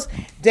 of course,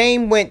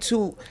 Dame went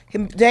to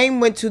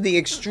the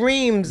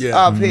extremes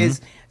of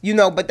his, you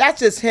know, but that's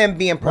just him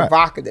being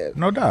provocative. Right.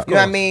 No doubt. You know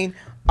what I mean?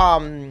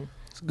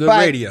 It's good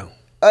radio.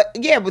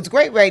 Yeah, it was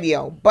great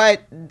radio.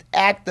 But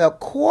at the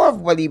core of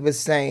what he was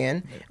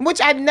saying,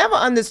 which I never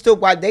understood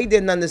why they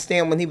didn't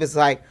understand when he was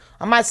like,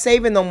 I'm not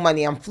saving no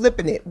money, I'm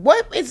flipping it.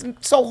 What is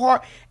so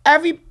hard?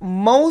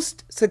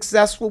 Most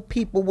successful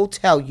people will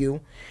tell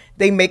you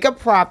they make a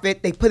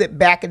profit, they put it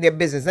back in their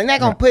business. They're not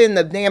going to put it in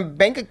the damn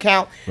bank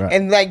account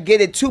and like get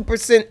it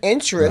 2%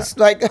 interest.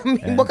 Right. Like, I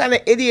mean, what kind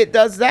of idiot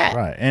does that?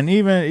 Right. And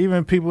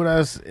even people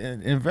that's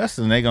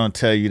investing, they're going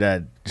to tell you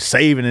that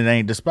saving it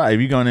ain't the spot.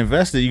 If you're going to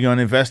invest it, you're going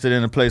to invest it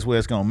in a place where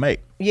it's going to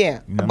make.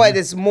 Yeah. You know but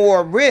it's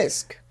more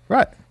risk.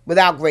 Right.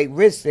 Without great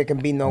risk, there can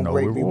be no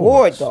great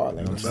reward,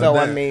 darling. You know, so,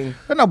 I mean.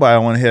 But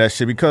nobody want to hear that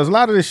shit because a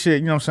lot of this shit,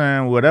 you know what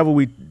I'm saying, whatever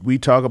we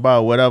talk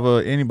about, whatever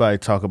anybody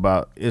talk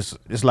about, it's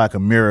like a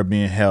mirror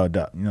being held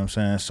up. You know what I'm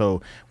saying? So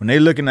when they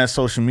looking at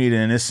social media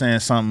and it's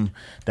saying something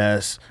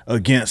that's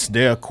against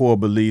their core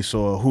beliefs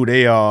or who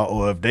they are,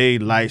 or if they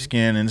light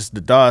skin and it's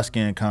the dark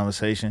skin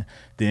conversation,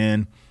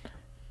 then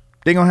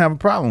they're going to have a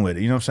problem with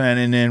it. You know what I'm saying?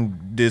 And then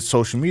this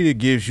social media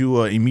gives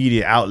you an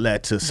immediate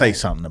outlet to say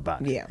something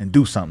about it and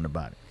do something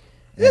about it.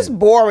 It's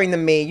boring to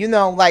me, you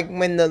know. Like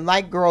when the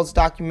Light Girls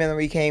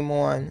documentary came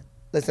on.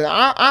 Listen,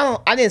 I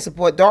didn't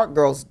support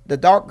the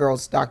Dark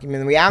Girls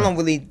documentary. I don't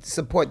really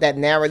support that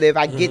narrative.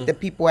 I get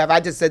that people have. I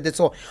just said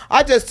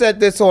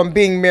this on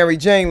Being Mary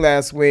Jane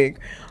last week.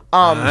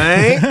 Shout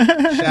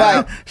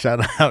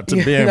out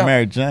to Being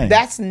Mary Jane.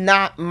 That's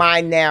not my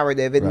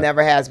narrative. It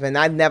never has been.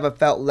 I never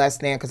felt less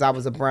than because I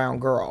was a brown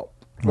girl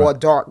or a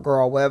dark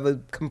girl, whatever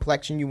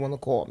complexion you want to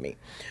call me.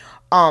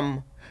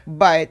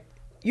 But.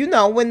 You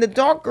know, when the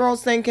Dark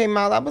Girls thing came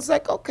out, I was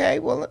like, okay,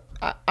 well,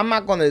 I'm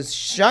not going to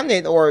shun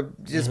it or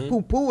just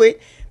poo-poo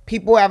it.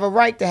 People have a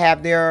right to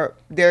have their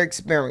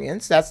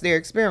experience. That's their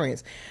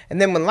experience.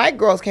 And then when Light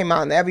Girls came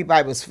out and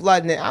everybody was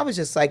flooding it, I was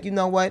just like, you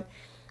know what?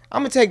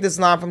 I'm going to take this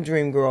line from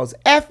Dreamgirls.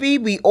 Effie,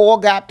 we all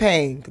got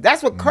pain.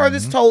 That's what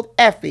Curtis told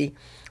Effie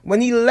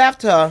when he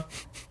left her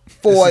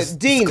for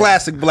Dina.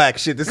 Classic black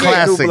shit. This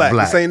classic ain't new black.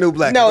 black. This ain't new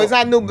black. No, it's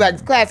not new black.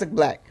 It's classic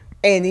black.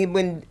 And he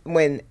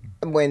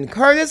when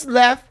Curtis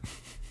left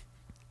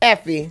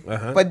Effie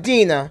for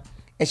Dina,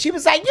 and she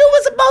was like, "You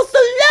were supposed to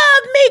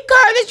love me,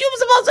 Curtis. You were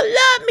supposed to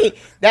love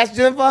me." That's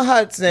Jennifer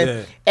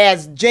Hudson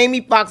as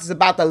Jamie Foxx is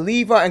about to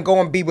leave her and go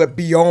and be with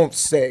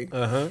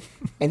Beyonce.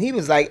 And he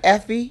was like,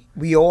 "Effie,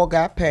 we all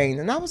got pain."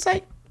 And I was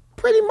like,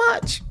 "Pretty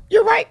much.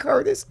 You're right,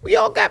 Curtis. We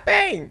all got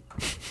pain."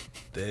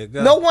 There you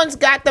go. No one's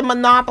got the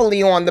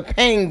monopoly on the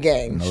pain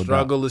game.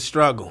 Struggle is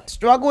struggle.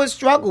 Struggle is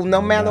struggle,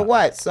 no matter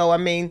what. So, I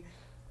mean,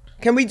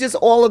 can we just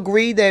all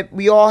agree that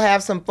we all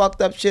have some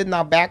fucked up shit in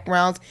our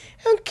backgrounds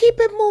and keep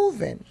it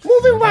moving?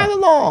 Moving right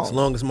along. As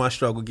long as my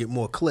struggle get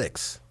more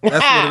clicks.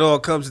 That's what it all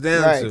comes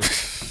down to.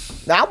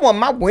 Now, I want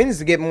my wins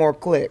to get more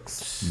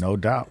clicks. No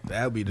doubt.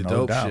 That would be the No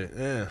dope doubt. shit.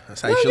 Yeah,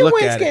 that's how you should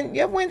look at it.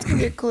 Your wins can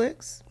get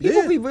clicks.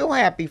 People be real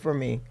happy for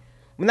me.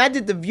 When I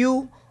did The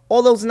View,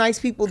 all those nice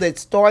people that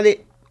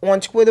started on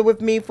Twitter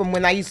with me from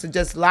when I used to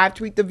just live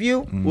tweet The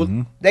View,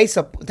 they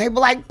were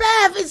like,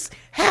 "Bev, it's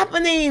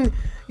happening.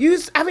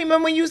 I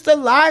remember when you used to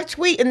live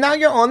tweet, and now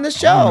you're on the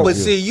show." But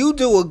see, you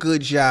do a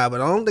good job,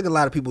 and I don't think a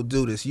lot of people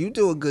do this. You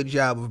do a good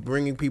job of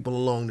bringing people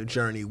along the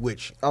journey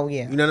with you. Oh,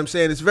 yeah. You know what I'm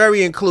saying? It's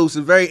very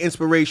inclusive, very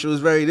inspirational.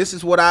 It's very, this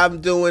is what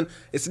I'm doing.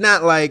 It's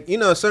not like,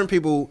 certain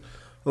people,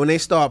 when they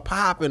start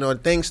popping or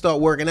things start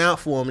working out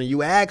for them, and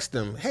you ask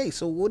them, "Hey,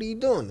 so what are you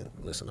doing?"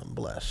 Listen, I'm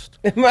blessed.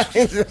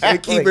 Exactly. They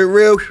keep it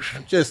real.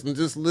 Just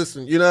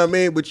listen. You know what I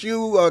mean? But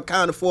you are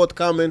kind of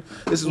forthcoming.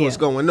 This is what's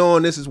going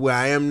on. This is where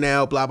I am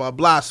now. Blah blah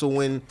blah. So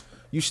when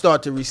you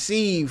start to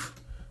receive,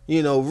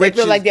 They riches,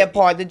 feel like they're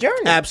part of the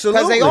journey.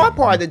 absolutely, Because they are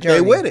part of the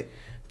journey. They with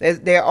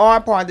it. They are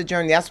part of the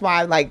journey. That's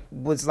why I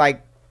was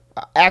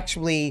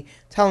actually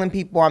telling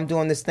people I'm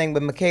doing this thing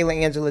with Michaela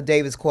Angela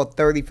Davis called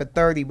 30 for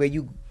 30, where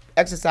you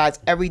exercise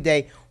every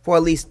day for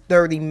at least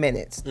 30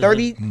 minutes.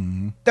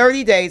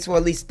 30 days for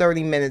at least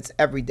 30 minutes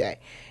every day.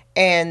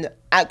 And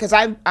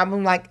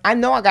I'm like, I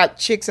know I got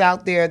chicks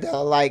out there that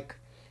are like,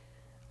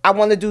 I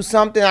want to do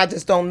something, I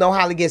just don't know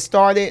how to get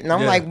started. And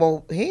I'm like,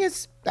 well,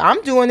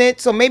 I'm doing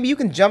it, so maybe you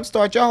can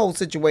jumpstart your whole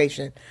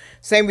situation.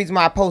 Same reason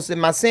why I posted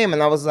my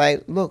salmon. I was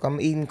like, look, I'm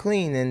eating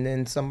clean. And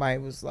then somebody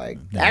was like,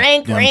 that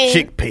ain't green.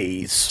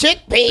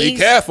 Chickpeas. Be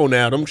careful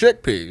now, them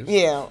chickpeas.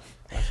 Yeah.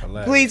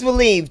 Please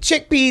believe,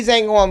 chickpeas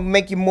ain't gonna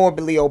make you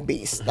morbidly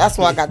obese. That's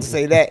why I got to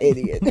say that,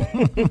 idiot.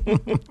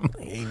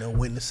 Ain't know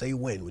when to say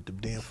when with the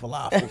damn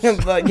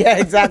falafels. But yeah,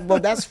 exactly.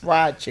 But that's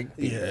fried chickpeas.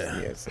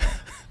 Yeah. Yes.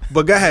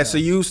 But go ahead. So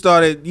you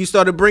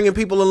started bringing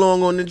people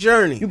along on the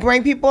journey. You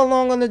bring people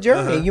along on the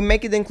journey. You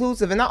make it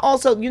inclusive. And I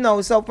also,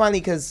 it's so funny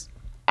because,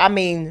 I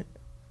mean,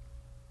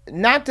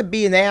 not to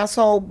be an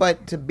asshole,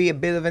 but to be a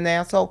bit of an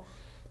asshole,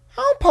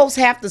 I don't post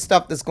half the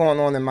stuff that's going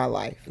on in my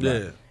life.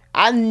 Yeah.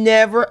 I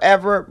never,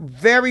 ever,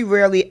 very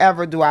rarely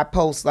ever do I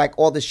post like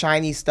all the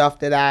shiny stuff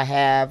that I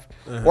have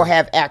or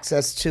have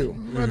access to.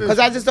 Because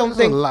I just don't There's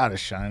think. a lot of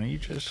shiny. You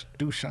just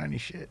do shiny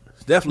shit.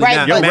 It's definitely Right,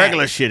 not Your but- Mac.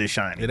 regular shit is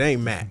shiny. It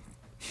ain't Mac.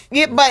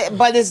 Yeah,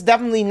 but it's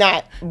definitely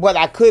not what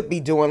I could be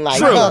doing. Like,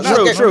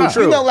 True,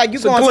 true. You know, like you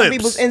It's go a on some glimpse.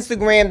 people's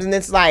Instagrams and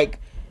it's like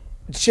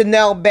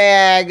Chanel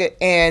bag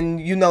and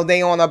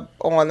they on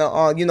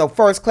a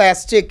first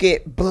class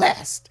ticket,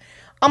 blessed.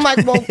 I'm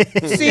like, well,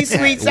 see,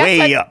 sweets, that's Way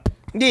like, up.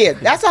 Yeah,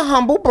 that's a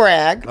humble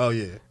brag. Oh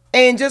yeah.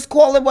 And just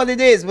call it what it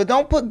is, but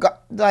don't put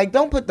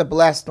the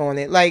blessed on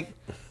it. Like,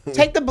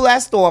 take the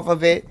blessed off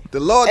of it. The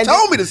Lord And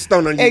told me to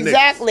stun on you.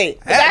 Exactly.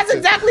 Had That's to.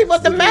 exactly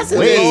what the message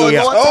Way is. The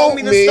up. Lord told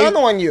me to Told me. stun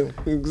on you.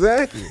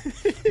 Exactly.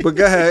 But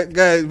go ahead.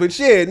 But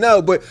yeah,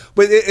 no. But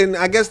and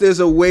I guess there's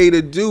a way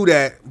to do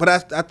that. But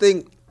I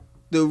think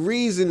the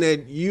reason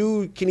that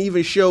you can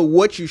even show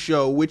what you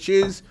show, which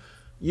is,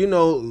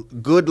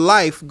 good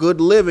life, good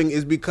living,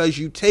 is because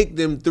you take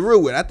them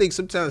through it. I think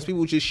sometimes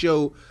people just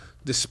show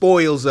the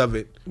spoils of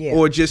it,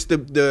 or just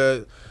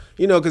the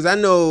because I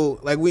know,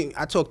 like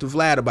I talked to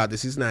Vlad about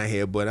this. He's not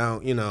here, but I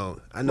know.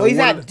 Well, he's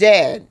not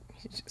dead.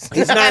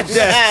 He's not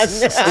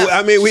dead.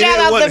 I mean, we Shout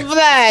didn't out want to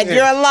Vlad.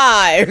 You're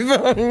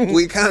alive.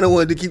 We kind of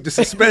wanted to keep the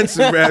suspense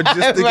around.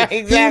 Just to Right, he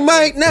exactly.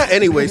 might not.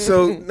 Anyway,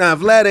 so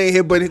Vlad ain't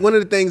here, but one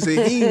of the things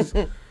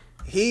that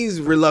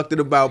he's reluctant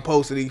about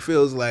posting, he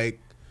feels like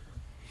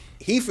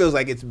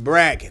it's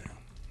bragging.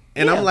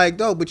 And I'm like,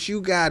 no, but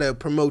you gotta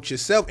promote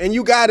yourself, and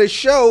you gotta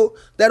show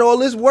that all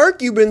this work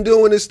you've been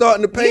doing is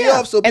starting to pay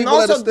off. So people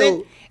that are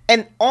still.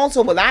 And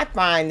also, what I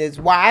find is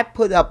why I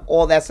put up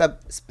all that stuff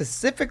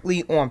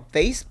specifically on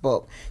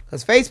Facebook,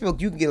 because Facebook,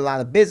 you can get a lot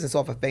of business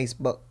off of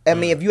Facebook. I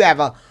mean, if you have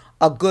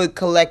a good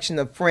collection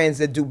of friends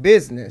that do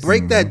business.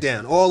 Break that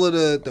down. All of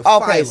the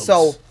Okay, phylums.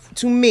 so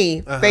to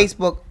me,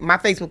 Facebook, my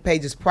Facebook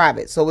page is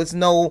private, so it's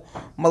no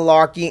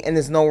malarkey and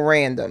there's no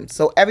random.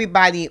 So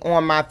everybody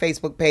on my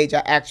Facebook page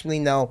I actually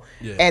know,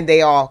 and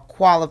they are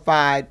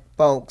qualified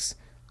folks.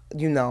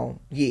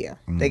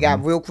 They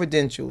got real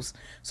credentials.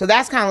 So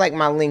that's kind of like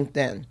my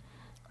LinkedIn.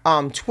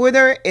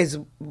 Twitter is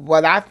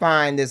what I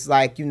find is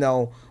like,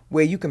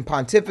 where you can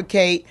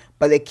pontificate,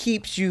 but it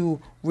keeps you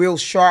real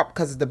sharp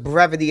because of the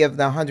brevity of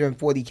the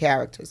 140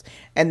 characters.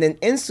 And then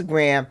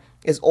Instagram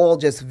is all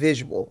just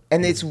visual.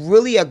 And it's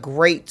really a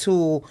great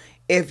tool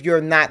if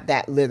you're not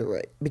that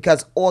literate,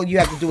 because all you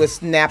have to do is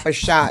snap a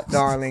shot,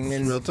 darling,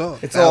 and Real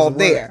talk. it's all 1,000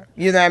 there. words.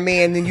 You know what I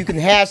mean? And then you can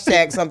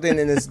hashtag something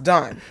and it's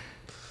done.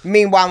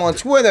 Meanwhile, on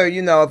Twitter,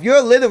 you know, if you're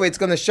illiterate, it's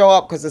going to show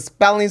up because the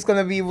spelling's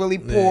going to be really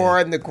poor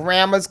and the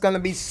grammar's going to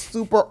be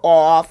super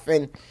off,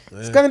 and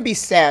it's going to be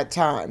sad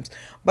times.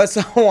 But so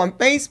on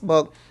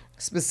Facebook,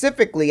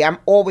 specifically, I'm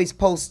always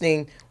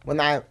posting when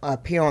I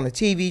appear on a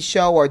TV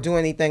show or do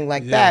anything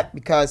like that,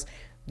 because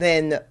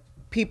then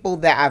people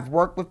that I've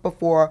worked with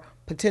before,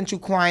 potential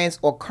clients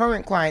or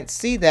current clients,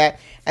 see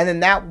that, and then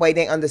that way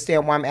they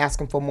understand why I'm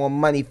asking for more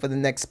money for the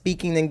next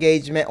speaking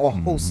engagement or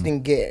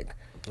hosting gig.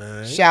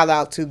 Right. Shout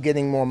out to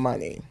getting more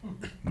money.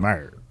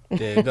 Murder.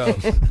 There you go.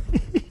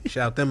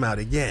 Shout them out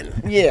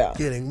again. Yeah.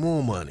 Getting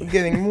more money.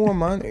 Getting more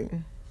money.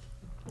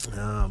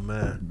 Oh,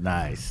 man.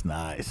 Nice.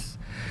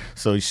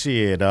 So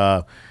shit,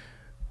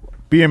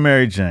 being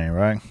Mary Jane,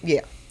 right?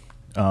 Yeah.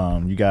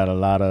 You got a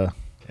lot of,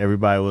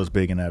 everybody was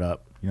bigging that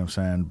up. You know what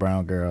I'm saying?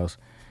 Brown girls.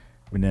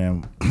 And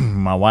then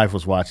my wife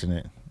was watching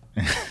it.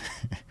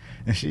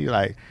 And she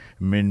like,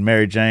 when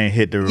Mary Jane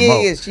hit the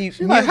remote. Yeah,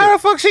 She's like, how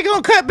the fuck she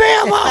gonna cut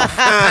Bam off?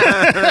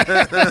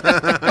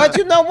 But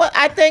you know what?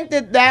 I think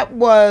that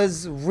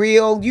was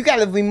real. You got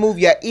to remove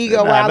your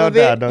ego out of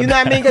it. You know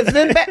what I mean? Because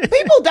then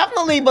people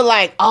definitely be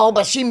like, oh,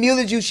 but she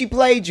muted you. She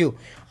played you.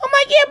 I'm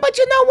like, yeah, but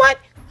you know what?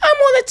 I'm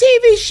on a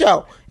TV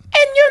show.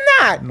 And you're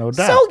not. No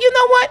doubt. So you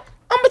know what?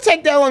 I'm going to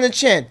take that on the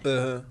chin.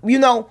 You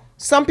know,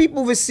 some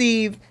people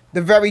received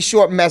the very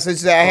short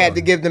message that I had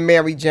to give to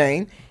Mary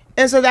Jane.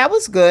 And so that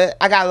was good.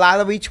 I got a lot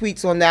of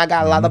retweets on that. I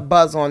got a lot of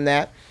buzz on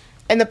that.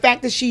 And the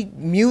fact that she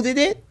muted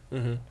it,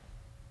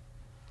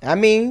 I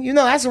mean, you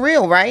know, that's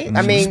real, right?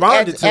 I mean,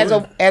 responded to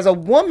it. as a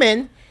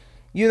woman,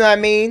 you know what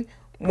I mean?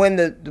 When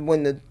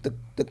the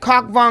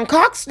Cock Von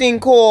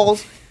Cockstein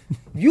calls,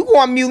 you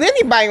gonna mute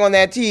anybody on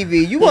that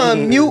TV. You gonna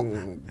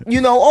mute, you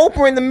know,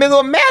 Oprah in the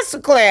middle of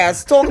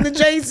masterclass talking to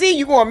Jay-Z.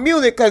 You gonna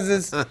mute it because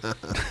it's,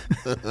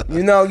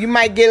 you know, you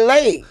might get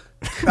laid.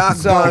 Cock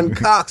Von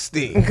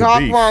Cockstein.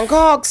 Cock Von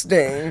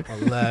Cockstein.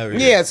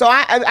 Hilarious. Yeah, so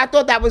I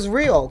thought that was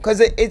real, because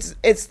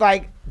it's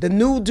like the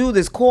new dude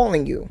is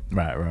calling you.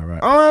 Right.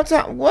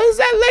 What is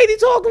that lady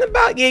talking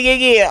about?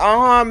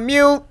 Yeah.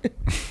 Mute.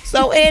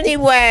 So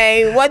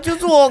anyway, what you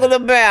talking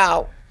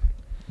about?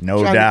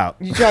 No doubt.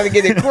 You trying to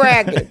get it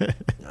cracking.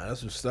 Nah,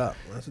 that's what's up.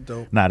 That's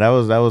dope. Nah, that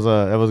was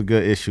a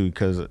good issue,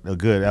 because a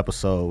good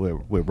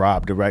episode with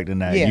Rob directing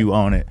that. Yeah. You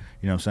own it.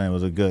 You know what I'm saying? It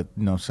was a good,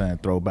 you know what I'm saying,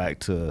 throwback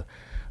to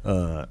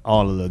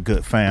all of the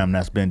good fam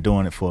that's been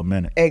doing it for a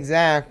minute.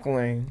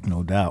 Exactly.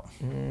 No doubt.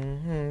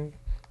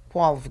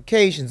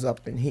 Qualifications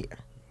up in here.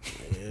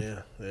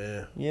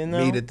 Yeah. You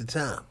know? Meet at the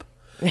top.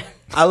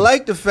 I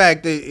like the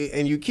fact that,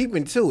 and you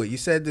keeping to it. You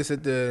said this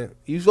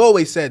you've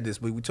always said this,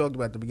 but we talked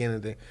about at the beginning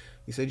of the thing.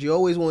 You said you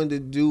always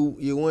wanted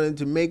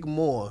to make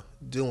more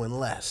doing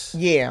less.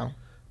 Yeah.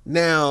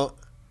 Now,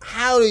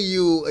 how do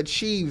you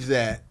achieve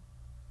that?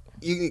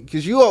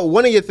 Because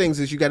one of your things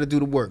is you got to do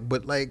the work,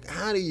 but like,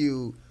 how do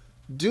you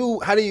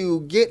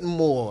get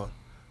more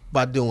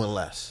by doing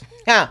less?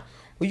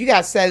 Well, you got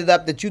to set it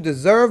up that you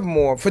deserve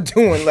more for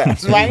doing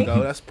less, right?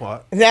 No, that's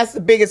part. That's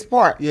the biggest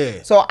part.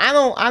 Yeah. So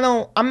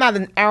I'm not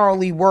an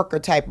hourly worker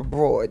type of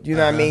broad. You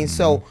know what I mean?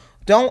 So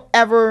don't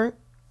ever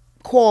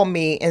call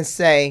me and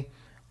say,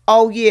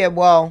 oh yeah,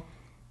 well,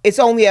 it's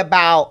only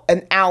about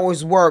an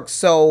hour's work,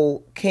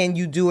 so can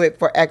you do it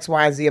for X,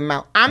 Y, and Z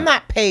amount? I'm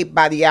not paid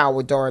by the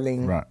hour,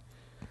 darling. Right.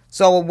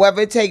 So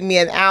whether it take me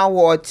an hour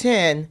or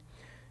 10,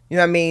 you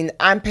know what I mean,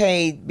 I'm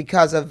paid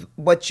because of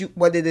what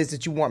it is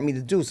that you want me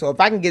to do. So if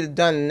I can get it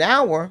done in an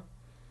hour,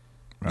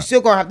 you're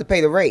still gonna have to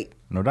pay the rate.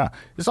 No doubt.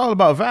 It's all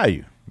about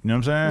value. You know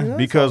what I'm saying? Yeah,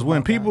 because it's all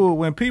when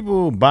about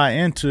people buy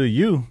into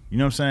you, you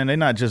know what I'm saying, they're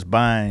not just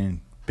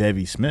buying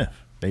Bevy Smith.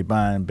 They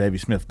buying Bevy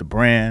Smith, the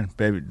brand,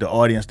 the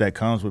audience that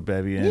comes with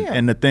Bevy,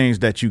 and the things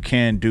that you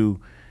can do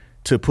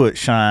to put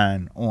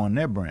shine on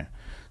their brand.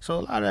 So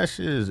a lot of that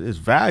shit is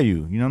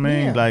value. You know what I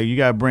mean? Yeah. Like, you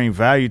gotta bring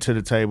value to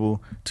the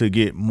table to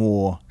get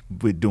more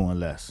with doing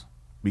less,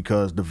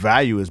 because the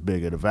value is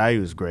bigger, the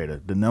value is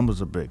greater, the numbers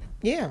are bigger.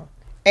 Yeah.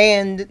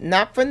 And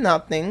not for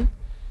nothing,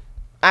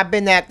 I've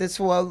been at this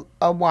for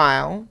a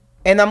while,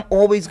 and I'm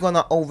always going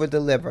to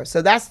over-deliver.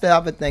 So that's the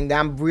other thing that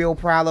I'm real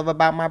proud of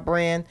about my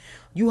brand.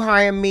 You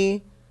hire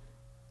me,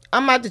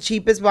 I'm not the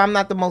cheapest, but I'm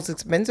not the most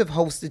expensive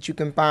host that you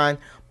can find.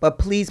 But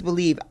please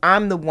believe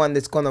I'm the one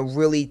that's going to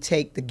really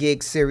take the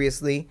gig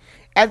seriously.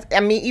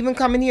 Even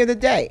coming here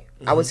today,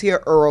 I was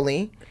here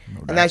early,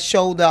 and I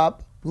showed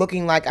up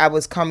looking like I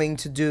was coming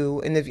to do,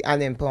 and if I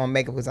didn't put on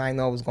makeup because I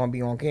know it was going to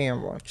be on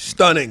camera.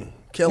 Stunning.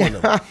 Killing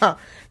them.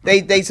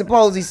 They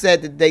supposedly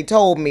said that they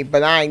told me,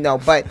 but I ain't know.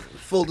 But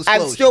Full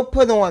disclosure. I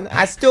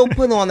still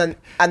put on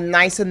a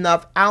nice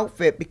enough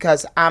outfit,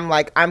 because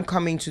I'm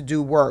coming to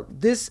do work.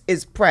 This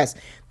is press.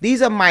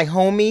 These are my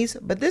homies,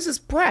 but this is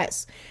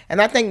press.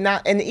 And I think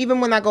not, and even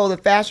when I go to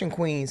Fashion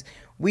Queens,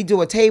 we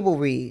do a table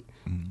read.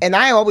 And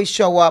I always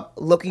show up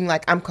looking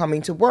like I'm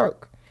coming to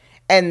work.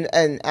 And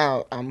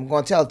I'm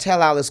going to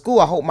tell out of school.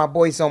 I hope my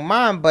boys don't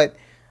mind, but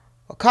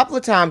a couple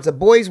of times the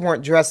boys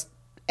weren't dressed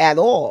at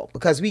all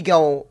because we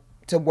go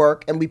to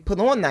work and we put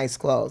on nice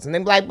clothes. And they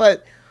be like,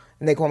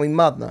 and they call me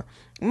mother.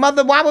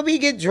 Mother, why would we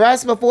get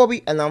dressed before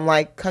we? And I'm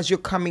like, because you're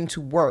coming to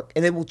work.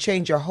 And it will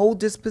change your whole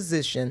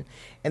disposition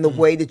and the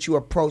way that you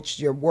approach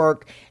your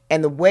work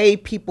and the way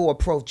people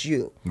approach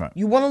you. Right.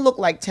 You want to look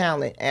like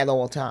talent at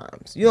all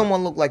times. You don't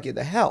want to look like you're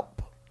the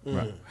help.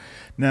 Right.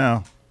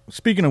 Now,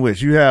 speaking of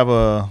which, you have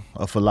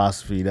a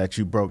philosophy that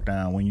you broke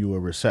down when you were a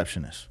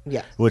receptionist.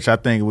 Yes. Which I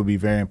think it would be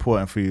very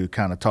important for you to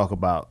kind of talk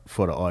about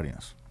for the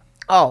audience.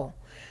 Oh,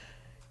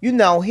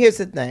 here's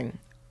the thing.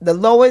 The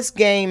lowest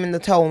game in the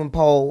totem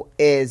pole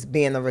is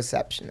being a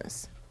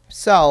receptionist.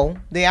 So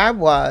there I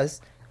was,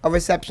 a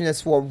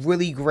receptionist for a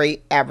really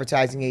great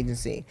advertising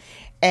agency.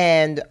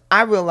 And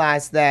I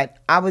realized that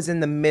I was in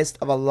the midst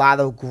of a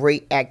lot of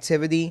great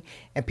activity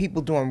and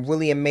people doing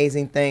really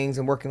amazing things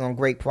and working on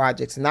great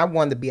projects. And I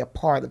wanted to be a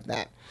part of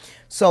that.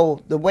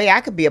 So the way I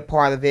could be a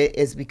part of it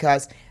is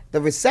because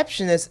the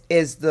receptionist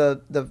is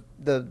the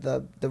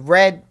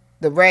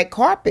red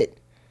carpet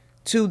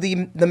to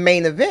the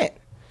main event.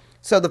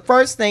 So the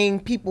first thing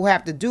people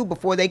have to do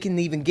before they can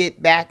even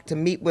get back to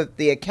meet with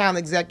the account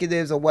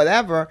executives or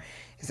whatever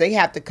is they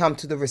have to come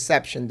to the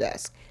reception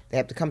desk. They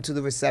have to come to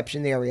the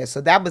reception area.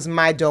 So that was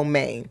my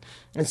domain.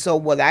 And so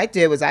what I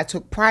did was I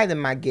took pride in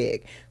my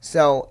gig.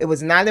 So it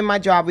was not in my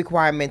job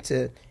requirement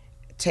to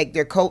take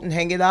their coat and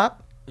hang it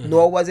up,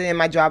 nor was it in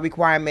my job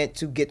requirement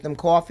to get them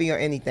coffee or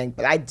anything.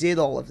 But I did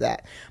all of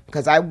that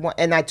because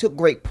I took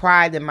great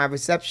pride in my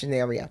reception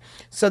area.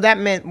 So that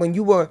meant when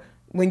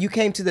you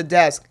came to the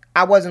desk,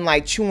 I wasn't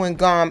like chewing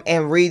gum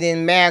and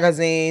reading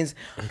magazines.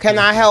 Can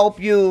I help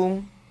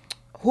you?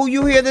 Who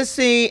you here to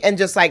see? And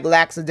just like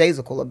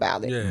lackadaisical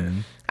about it. Yeah.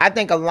 I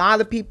think a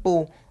lot of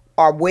people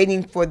are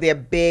waiting for their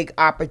big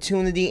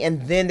opportunity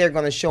and then they're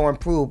going to show and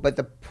prove. But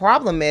the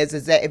problem is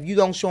that if you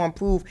don't show and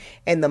prove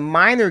in the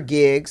minor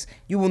gigs,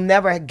 you will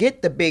never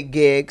get the big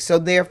gig. So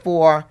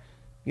therefore,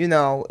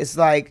 it's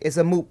like it's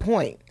a moot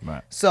point.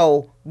 Right.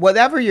 So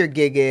whatever your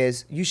gig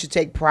is, you should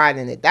take pride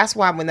in it. That's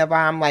why whenever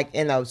I'm like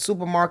in a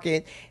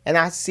supermarket and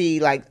I see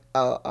like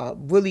a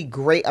really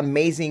great,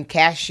 amazing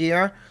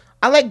cashier,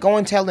 I like go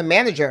and tell the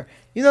manager,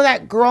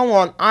 that girl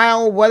on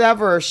aisle,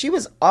 whatever, she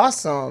was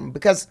awesome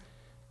because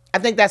I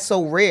think that's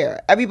so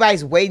rare.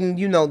 Everybody's waiting,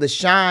 to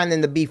shine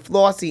and to be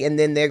flossy and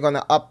then they're going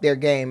to up their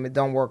game. It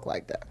don't work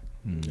like that.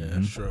 Yeah,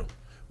 that's true.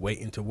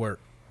 Waiting to work.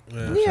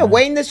 Yeah,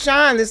 waiting to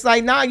shine. It's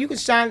like, nah, you can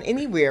shine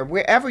anywhere,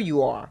 wherever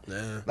you are.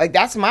 Yeah. Like,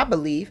 that's my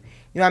belief.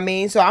 You know what I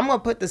mean? So I'm going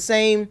to put the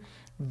same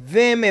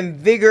vim and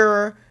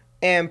vigor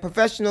and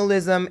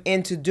professionalism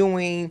into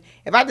doing,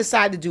 if I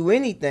decide to do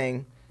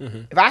anything,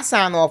 if I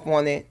sign off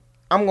on it,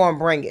 I'm going to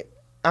bring it.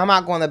 I'm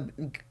not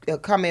going to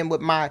come in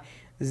with my,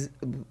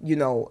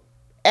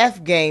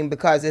 F game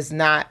because it's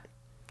not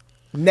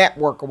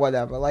network or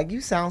whatever. Like,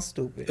 you sound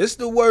stupid. It's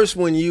the worst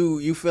when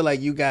you feel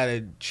like you got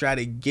to try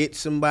to get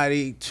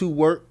somebody to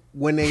work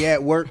when they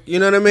at work. You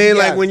know what I mean?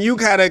 Yeah. Like when you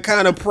gotta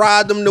kind of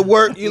prod them to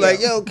work, you like,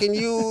 yo, can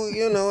you,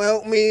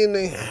 help me?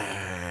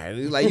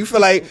 And like you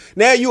feel like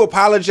now you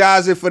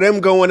apologizing for them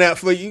going out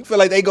for you. You feel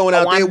like they going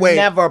out their way. I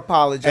never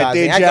apologize.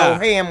 I job.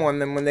 go ham on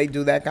them when they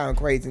do that kind of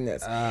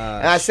craziness.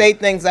 And I say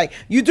things like,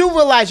 you do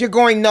realize you're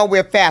going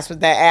nowhere fast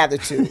with that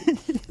attitude.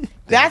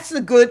 That's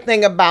the good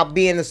thing about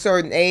being a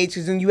certain age,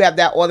 because then you have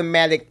that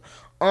automatic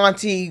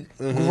auntie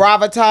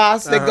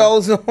gravitas that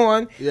goes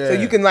on. Yeah. So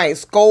you can like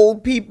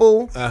scold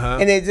people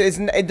and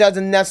it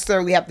doesn't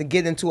necessarily have to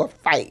get into a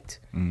fight.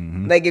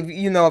 Like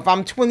if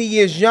I'm 20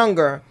 years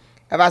younger,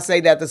 if I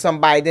say that to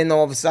somebody, then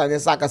all of a sudden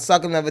it's like a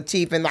sucking of a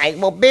teeth and like,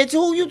 well, bitch,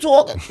 who you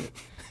talking to?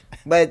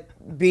 But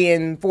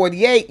being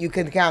 48, you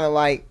can kind of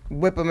like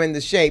whip them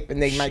into shape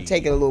and they might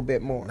take it a little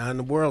bit more. Not in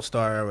the World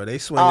Star era. They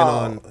swinging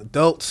on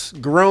adults,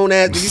 grown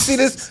ass. Did you see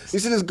this? You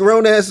see this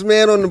grown ass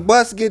man on the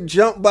bus get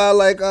jumped by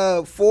like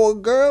 4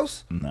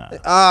 girls? Nah.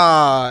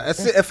 I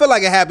feel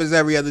like it happens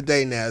every other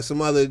day now.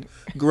 Some other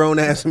grown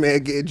ass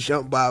man getting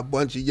jumped by a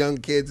bunch of young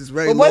kids. It's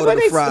very low to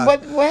the fry.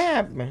 What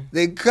happened?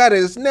 They cut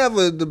it. It's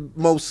never the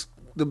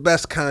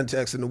best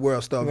context in the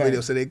World Star video.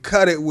 So they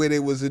cut it when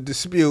it was a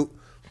dispute.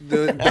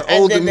 The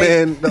older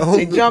man,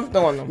 they jumped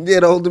on him.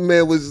 Yeah, the older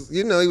man was,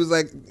 he was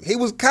like, he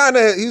was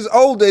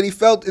older and he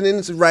felt an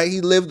innocent right.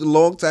 He lived a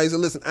long time. He said,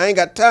 listen, I ain't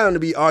got time to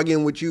be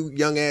arguing with you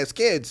young ass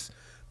kids.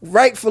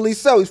 Rightfully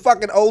so. He's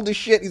fucking old as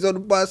shit. He's on the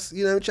bus,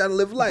 trying to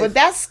live life. But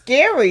that's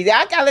scary.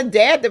 I got a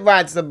dad that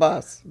rides the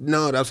bus.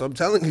 No, that's what I'm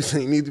telling you. So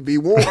you need to be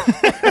warned.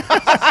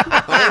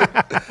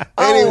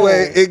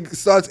 Anyway, it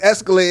starts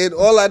escalating.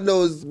 All I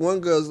know is one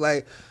girl's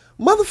like,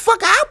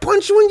 motherfucker, I'll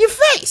punch you in your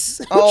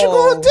face. What you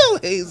gonna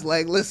do? He's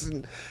like,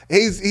 listen,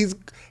 he's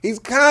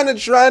kind of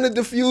trying to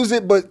diffuse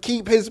it, but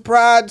keep his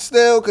pride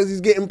still because he's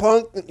getting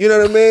punked. You know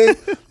what I mean?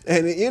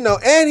 And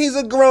and he's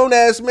a grown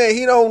ass man.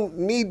 He don't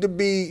need to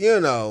be,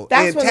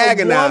 That's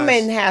antagonized. when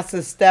a woman has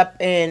to step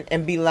in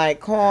and be like,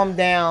 calm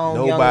down,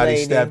 young Nobody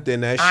lady. stepped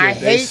in that shit. I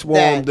They hate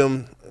swarmed that.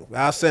 them.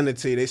 I'll send it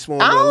to you. They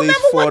swarmed I at don't least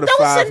remember 4 what. to Don't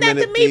 5 send that to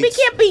minute me. We beats.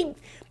 can't be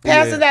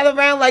Passing that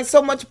around like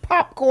so much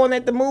popcorn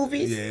at the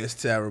movies. Yeah, it's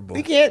terrible.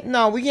 We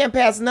can't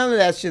pass none of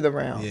that shit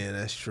around. Yeah,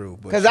 that's true.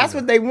 Because that's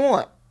what they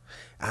want.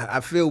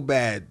 I feel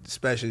bad,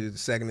 especially the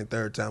second and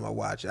third time I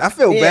watch it. I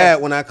feel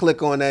bad when I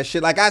click on that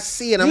shit. Like, I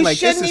see it, I'm like,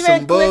 this is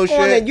some bullshit.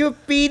 On it. You're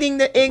feeding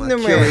the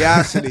ignorance. My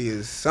curiosity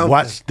is something.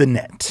 Watch the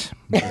net.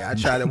 Yeah, I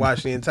tried to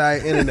watch the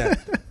entire internet.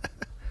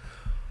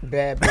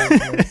 Bad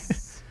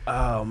business.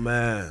 Oh,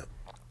 man.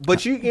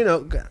 But you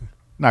know.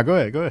 Nah, go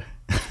ahead.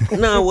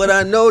 No, what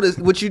I noticed,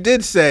 what you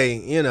did say,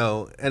 you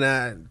know,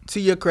 and to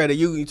your credit,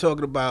 you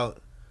talking about,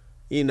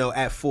 you know,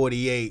 at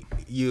 48,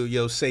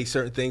 you'll say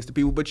certain things to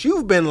people, but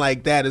you've been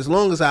like that as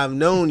long as I've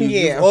known you.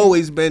 Yeah. You've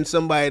always been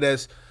somebody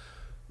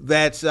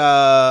that's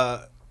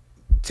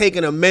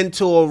taking a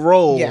mentor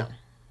role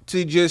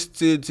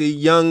to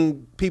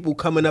young people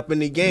coming up in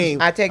the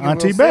game. I take it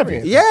Auntie real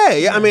Bevy. serious.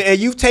 Yeah. I mean, and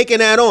you've taken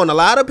that on. A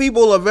lot of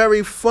people are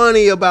very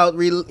funny about,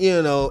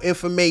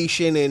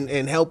 information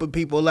and helping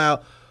people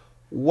out.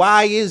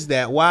 Why is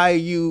that? Why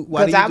do you do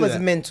that? Because I was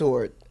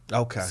mentored.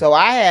 Okay. So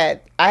I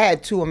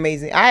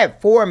had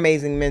four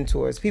amazing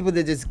mentors, people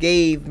that just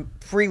gave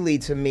freely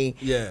to me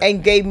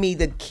and gave me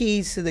the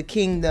keys to the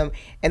kingdom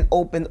and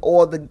opened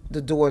all the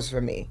doors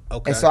for me.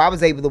 Okay. And so I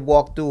was able to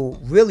walk through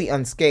really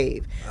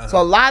unscathed. So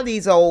a lot of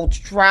these old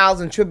trials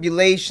and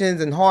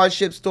tribulations and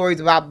hardship stories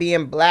about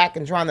being black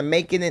and trying to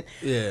make it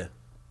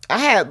I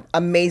had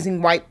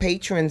amazing white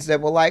patrons that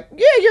were like,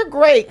 yeah, you're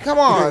great. Come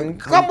on.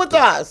 Come with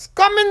us.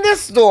 Come in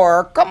this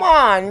store. Come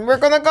on. We're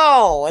going to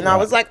go. And I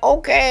was like,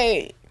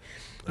 okay.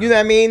 You know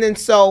what I mean? And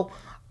so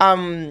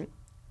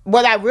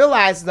what I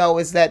realized, though,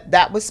 is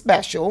that was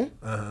special.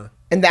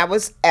 And that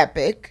was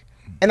epic.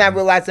 And I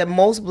realized that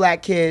most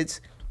black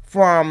kids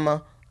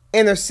from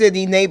inner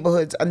city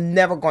neighborhoods are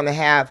never going to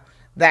have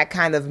that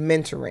kind of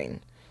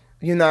mentoring.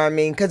 You know what I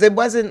mean? Because they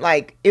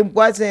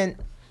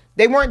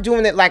weren't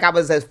doing it like I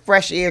was a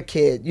fresh air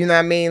kid. You know what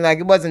I mean? Like,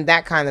 it wasn't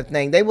that kind of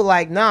thing. They were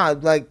like, nah,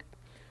 like,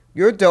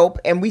 you're dope,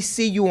 and we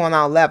see you on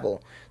our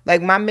level.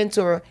 Like, my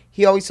mentor,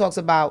 he always talks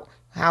about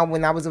how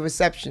when I was a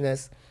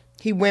receptionist,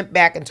 he went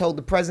back and told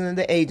the president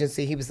of the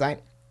agency, he was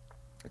like,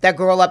 that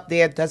girl up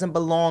there doesn't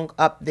belong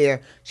up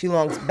there. She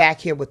belongs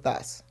back here with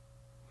us.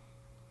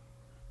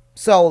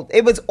 So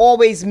it was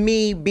always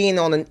me being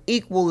on an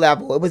equal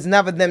level. It was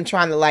never them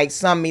trying to, like,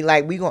 sum me,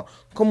 like, we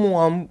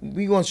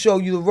gonna show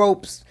you the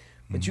ropes.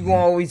 But you're going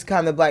to always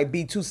kind of like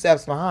be 2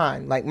 steps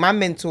behind. Like, my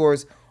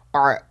mentors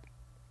are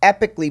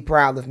epically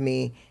proud of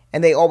me,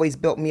 and they always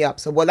built me up.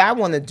 So what I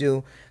want to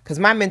do, because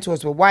my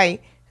mentors were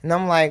white, and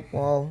I'm like,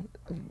 well,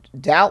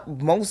 doubt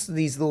most of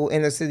these little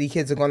inner city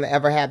kids are going to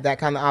ever have that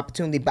kind of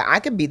opportunity. But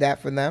I could be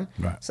that for them.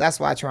 Right. So that's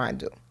what I try and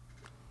do.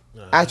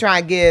 I try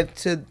and give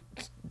to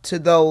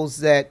those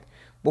that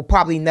will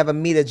probably never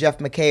meet a Jeff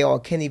McKay or a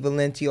Kenny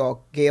Valenti or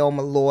Gail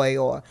Malloy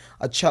or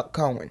a Chuck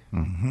Cohen.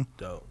 Mm-hmm.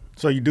 Dope.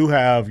 So you do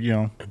have,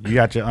 you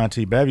got your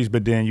Auntie Bevies,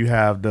 but then you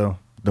have the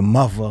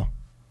mother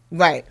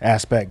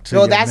aspect to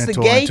so that's the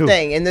gay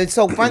thing. And it's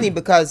so funny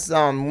because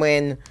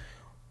when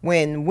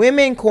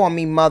women call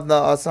me mother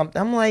or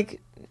something, I'm like,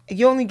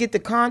 you only get the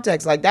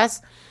context. Like,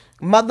 that's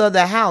mother of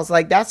the house.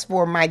 Like, that's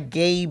for my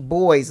gay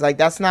boys. Like,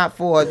 that's not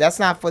for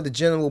the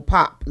general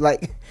pop.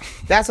 Like,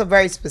 that's a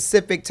very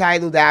specific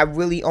title that I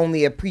really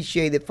only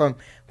appreciated from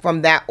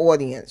that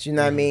audience. You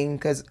know what I mean?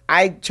 Because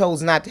I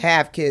chose not to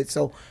have kids.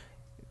 So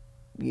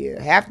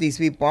yeah, half these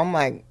people, I'm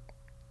like,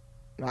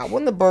 I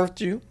wouldn't have birthed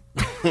you.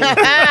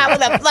 I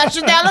would have flushed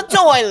you down the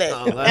toilet.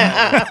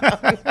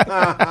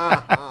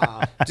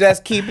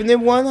 Just keeping it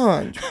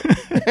 100.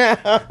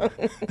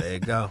 There you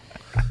go.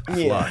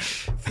 Yeah.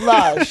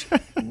 Flush.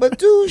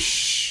 But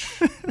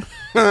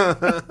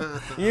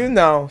you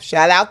know,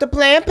 shout out to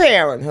Planned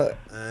Parenthood.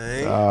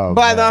 Oh,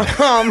 but no,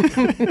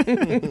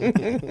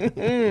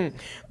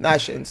 I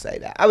shouldn't say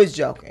that. I was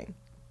joking.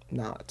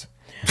 Not.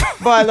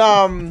 But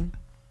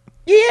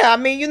yeah, I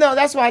mean,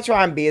 that's what I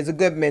try and be, as a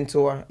good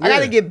mentor. I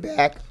got to give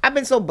back. I've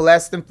been so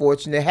blessed and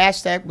fortunate.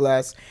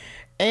 #blessed.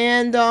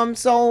 And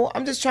so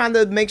I'm just trying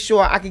to make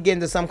sure I can get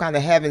into some kind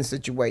of heaven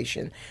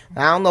situation.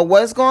 I don't know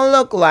what it's going to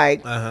look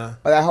like, but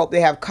I hope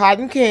they have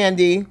cotton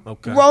candy,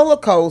 roller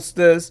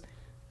coasters,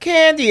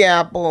 candy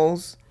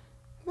apples.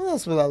 What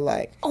else would I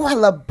like? Oh, I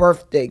love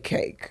birthday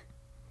cake.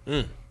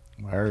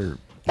 Word.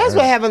 That's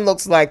what heaven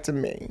looks like to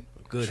me.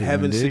 Good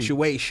heaven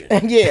situation.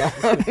 Yeah.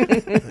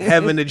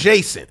 Heaven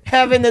adjacent.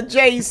 Heaven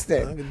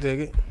adjacent. I can dig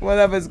it.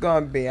 Whatever it's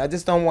going to be. I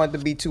just don't want it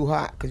to be too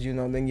hot because,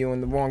 then you're in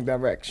the wrong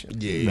direction.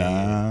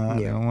 Yeah.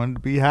 I don't want it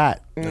to be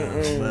hot.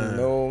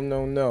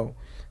 No.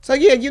 So,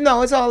 yeah,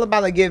 it's all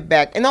about a give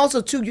back. And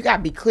also, too, you got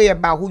to be clear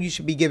about who you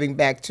should be giving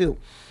back to.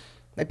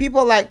 Like,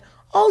 people are like,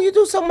 oh, you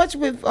do so much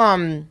with,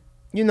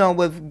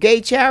 with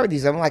gay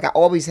charities. I'm like, I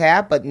always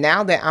have. But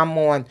now that I'm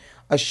on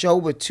a show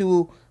with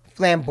 2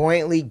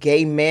 flamboyantly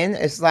gay men,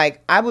 it's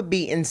like I would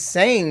be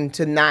insane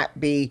to not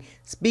be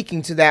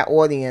speaking to that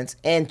audience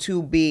and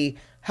to be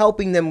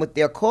helping them with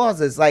their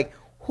causes. Like,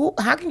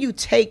 how can you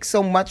take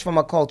so much from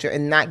a culture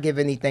and not give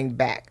anything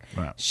back?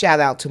 Right. Shout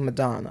out to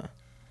Madonna.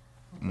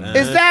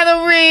 Is that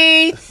a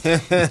read?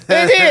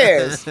 It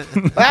is.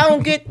 But I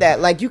don't get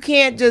that. Like, you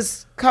can't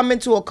just come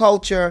into a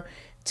culture,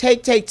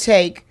 take,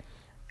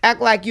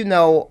 act like,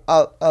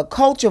 a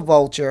culture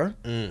vulture,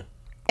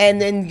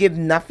 and then give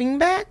nothing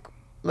back.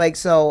 Like,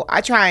 so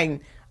I try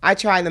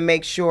to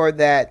make sure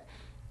that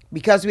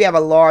because we have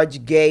a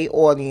large gay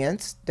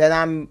audience, that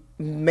I'm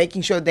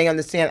making sure they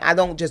understand I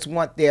don't just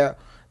want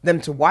them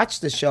to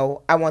watch the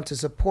show. I want to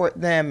support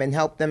them and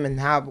help them in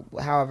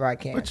however I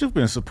can. But you've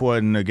been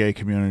supporting the gay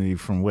community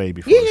from way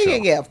before the show.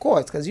 Yeah, of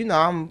course, because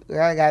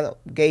I got a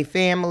gay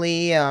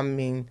family. I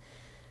mean,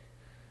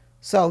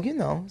 so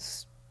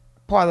it's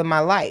part of my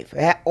life.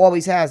 It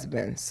always has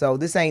been. So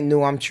this ain't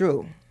new. I'm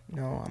true.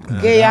 I'm a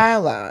gay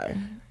ally.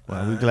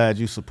 Well, we're glad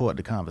you support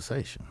the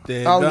conversation.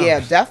 Yeah,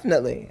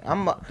 definitely.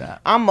 I'm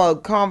a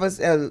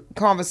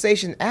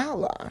conversation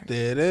ally.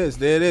 There it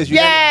is.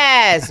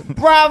 Yes,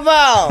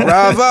 bravo.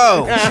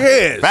 Bravo.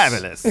 Cheers.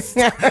 Fabulous.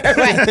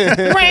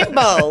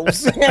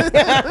 Rainbows.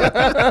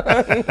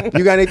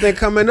 You got anything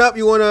coming up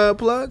you want to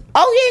plug?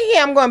 Oh,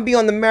 yeah. I'm going to be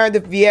on the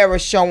Meredith Vieira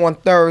show on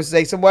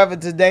Thursday. So whatever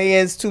today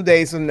is, 2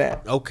 days from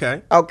now.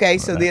 Okay.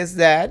 So there's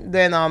that.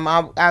 Then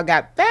I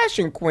got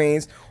Fashion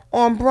Queens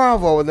on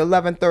Bravo at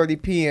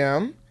 11:30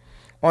 p.m.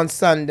 on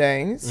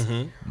Sundays.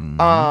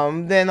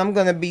 Mm-hmm. Then I'm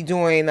going to be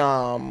doing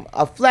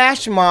a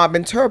flash mob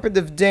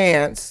interpretive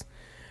dance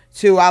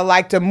to I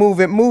Like to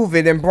Move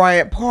It in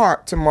Bryant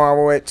Park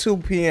tomorrow at 2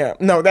 p.m.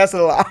 No, that's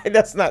a lie.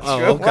 That's not true.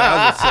 Okay.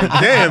 I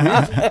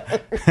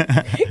was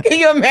damn. Can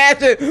you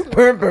imagine?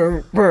 Boom,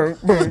 boom, boom,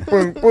 boom,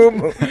 boom, boom,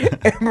 boom.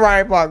 In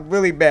Bryant Park,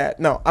 really bad.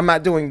 No, I'm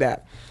not doing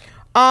that.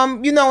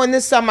 In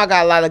this summer I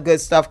got a lot of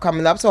good stuff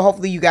coming up, so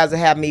hopefully you guys will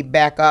have me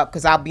back up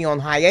because I'll be on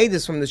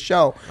hiatus from the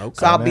show. Okay,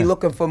 so I'll be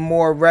looking for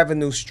more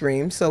revenue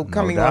streams. So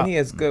coming on here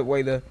is a good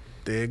way to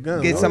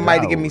get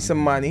somebody to give me some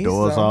money.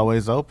 Doors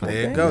always open.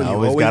 There you go. You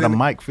always got a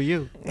mic for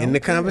you. In the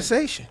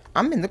conversation.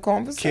 I'm in the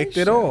conversation. Kicked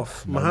it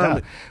off.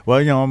 Muhammad. Well,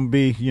 I'm going to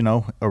be,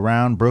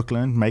 around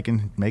Brooklyn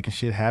making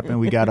shit happen.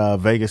 We got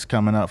Vegas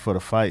coming up for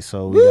the fight,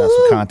 so we got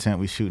some content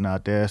we shooting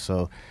out there.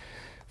 So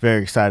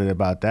very excited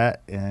about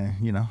that. And,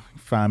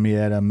 find me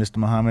at Mr.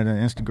 Muhammad on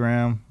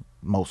Instagram,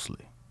 mostly.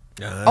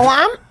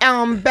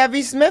 I'm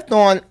Bevy Smith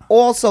on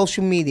all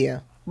social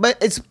media, but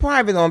it's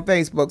private on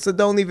Facebook, so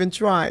don't even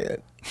try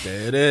it.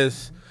 There it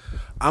is.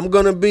 I'm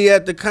going to be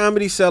at the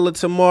Comedy Cellar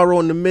tomorrow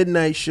on the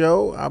Midnight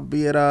Show. I'll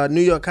be at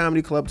New York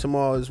Comedy Club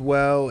tomorrow as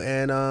well,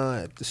 and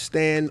at the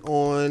Stand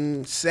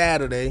on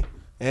Saturday.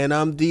 And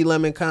I'm D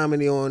Lemon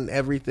Comedy on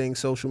everything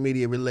social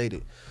media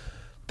related.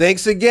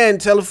 Thanks again.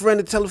 Tell a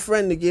friend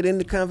to get in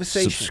the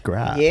conversation.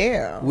 Subscribe.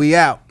 Yeah. We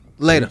out.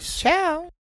 Later. Ciao.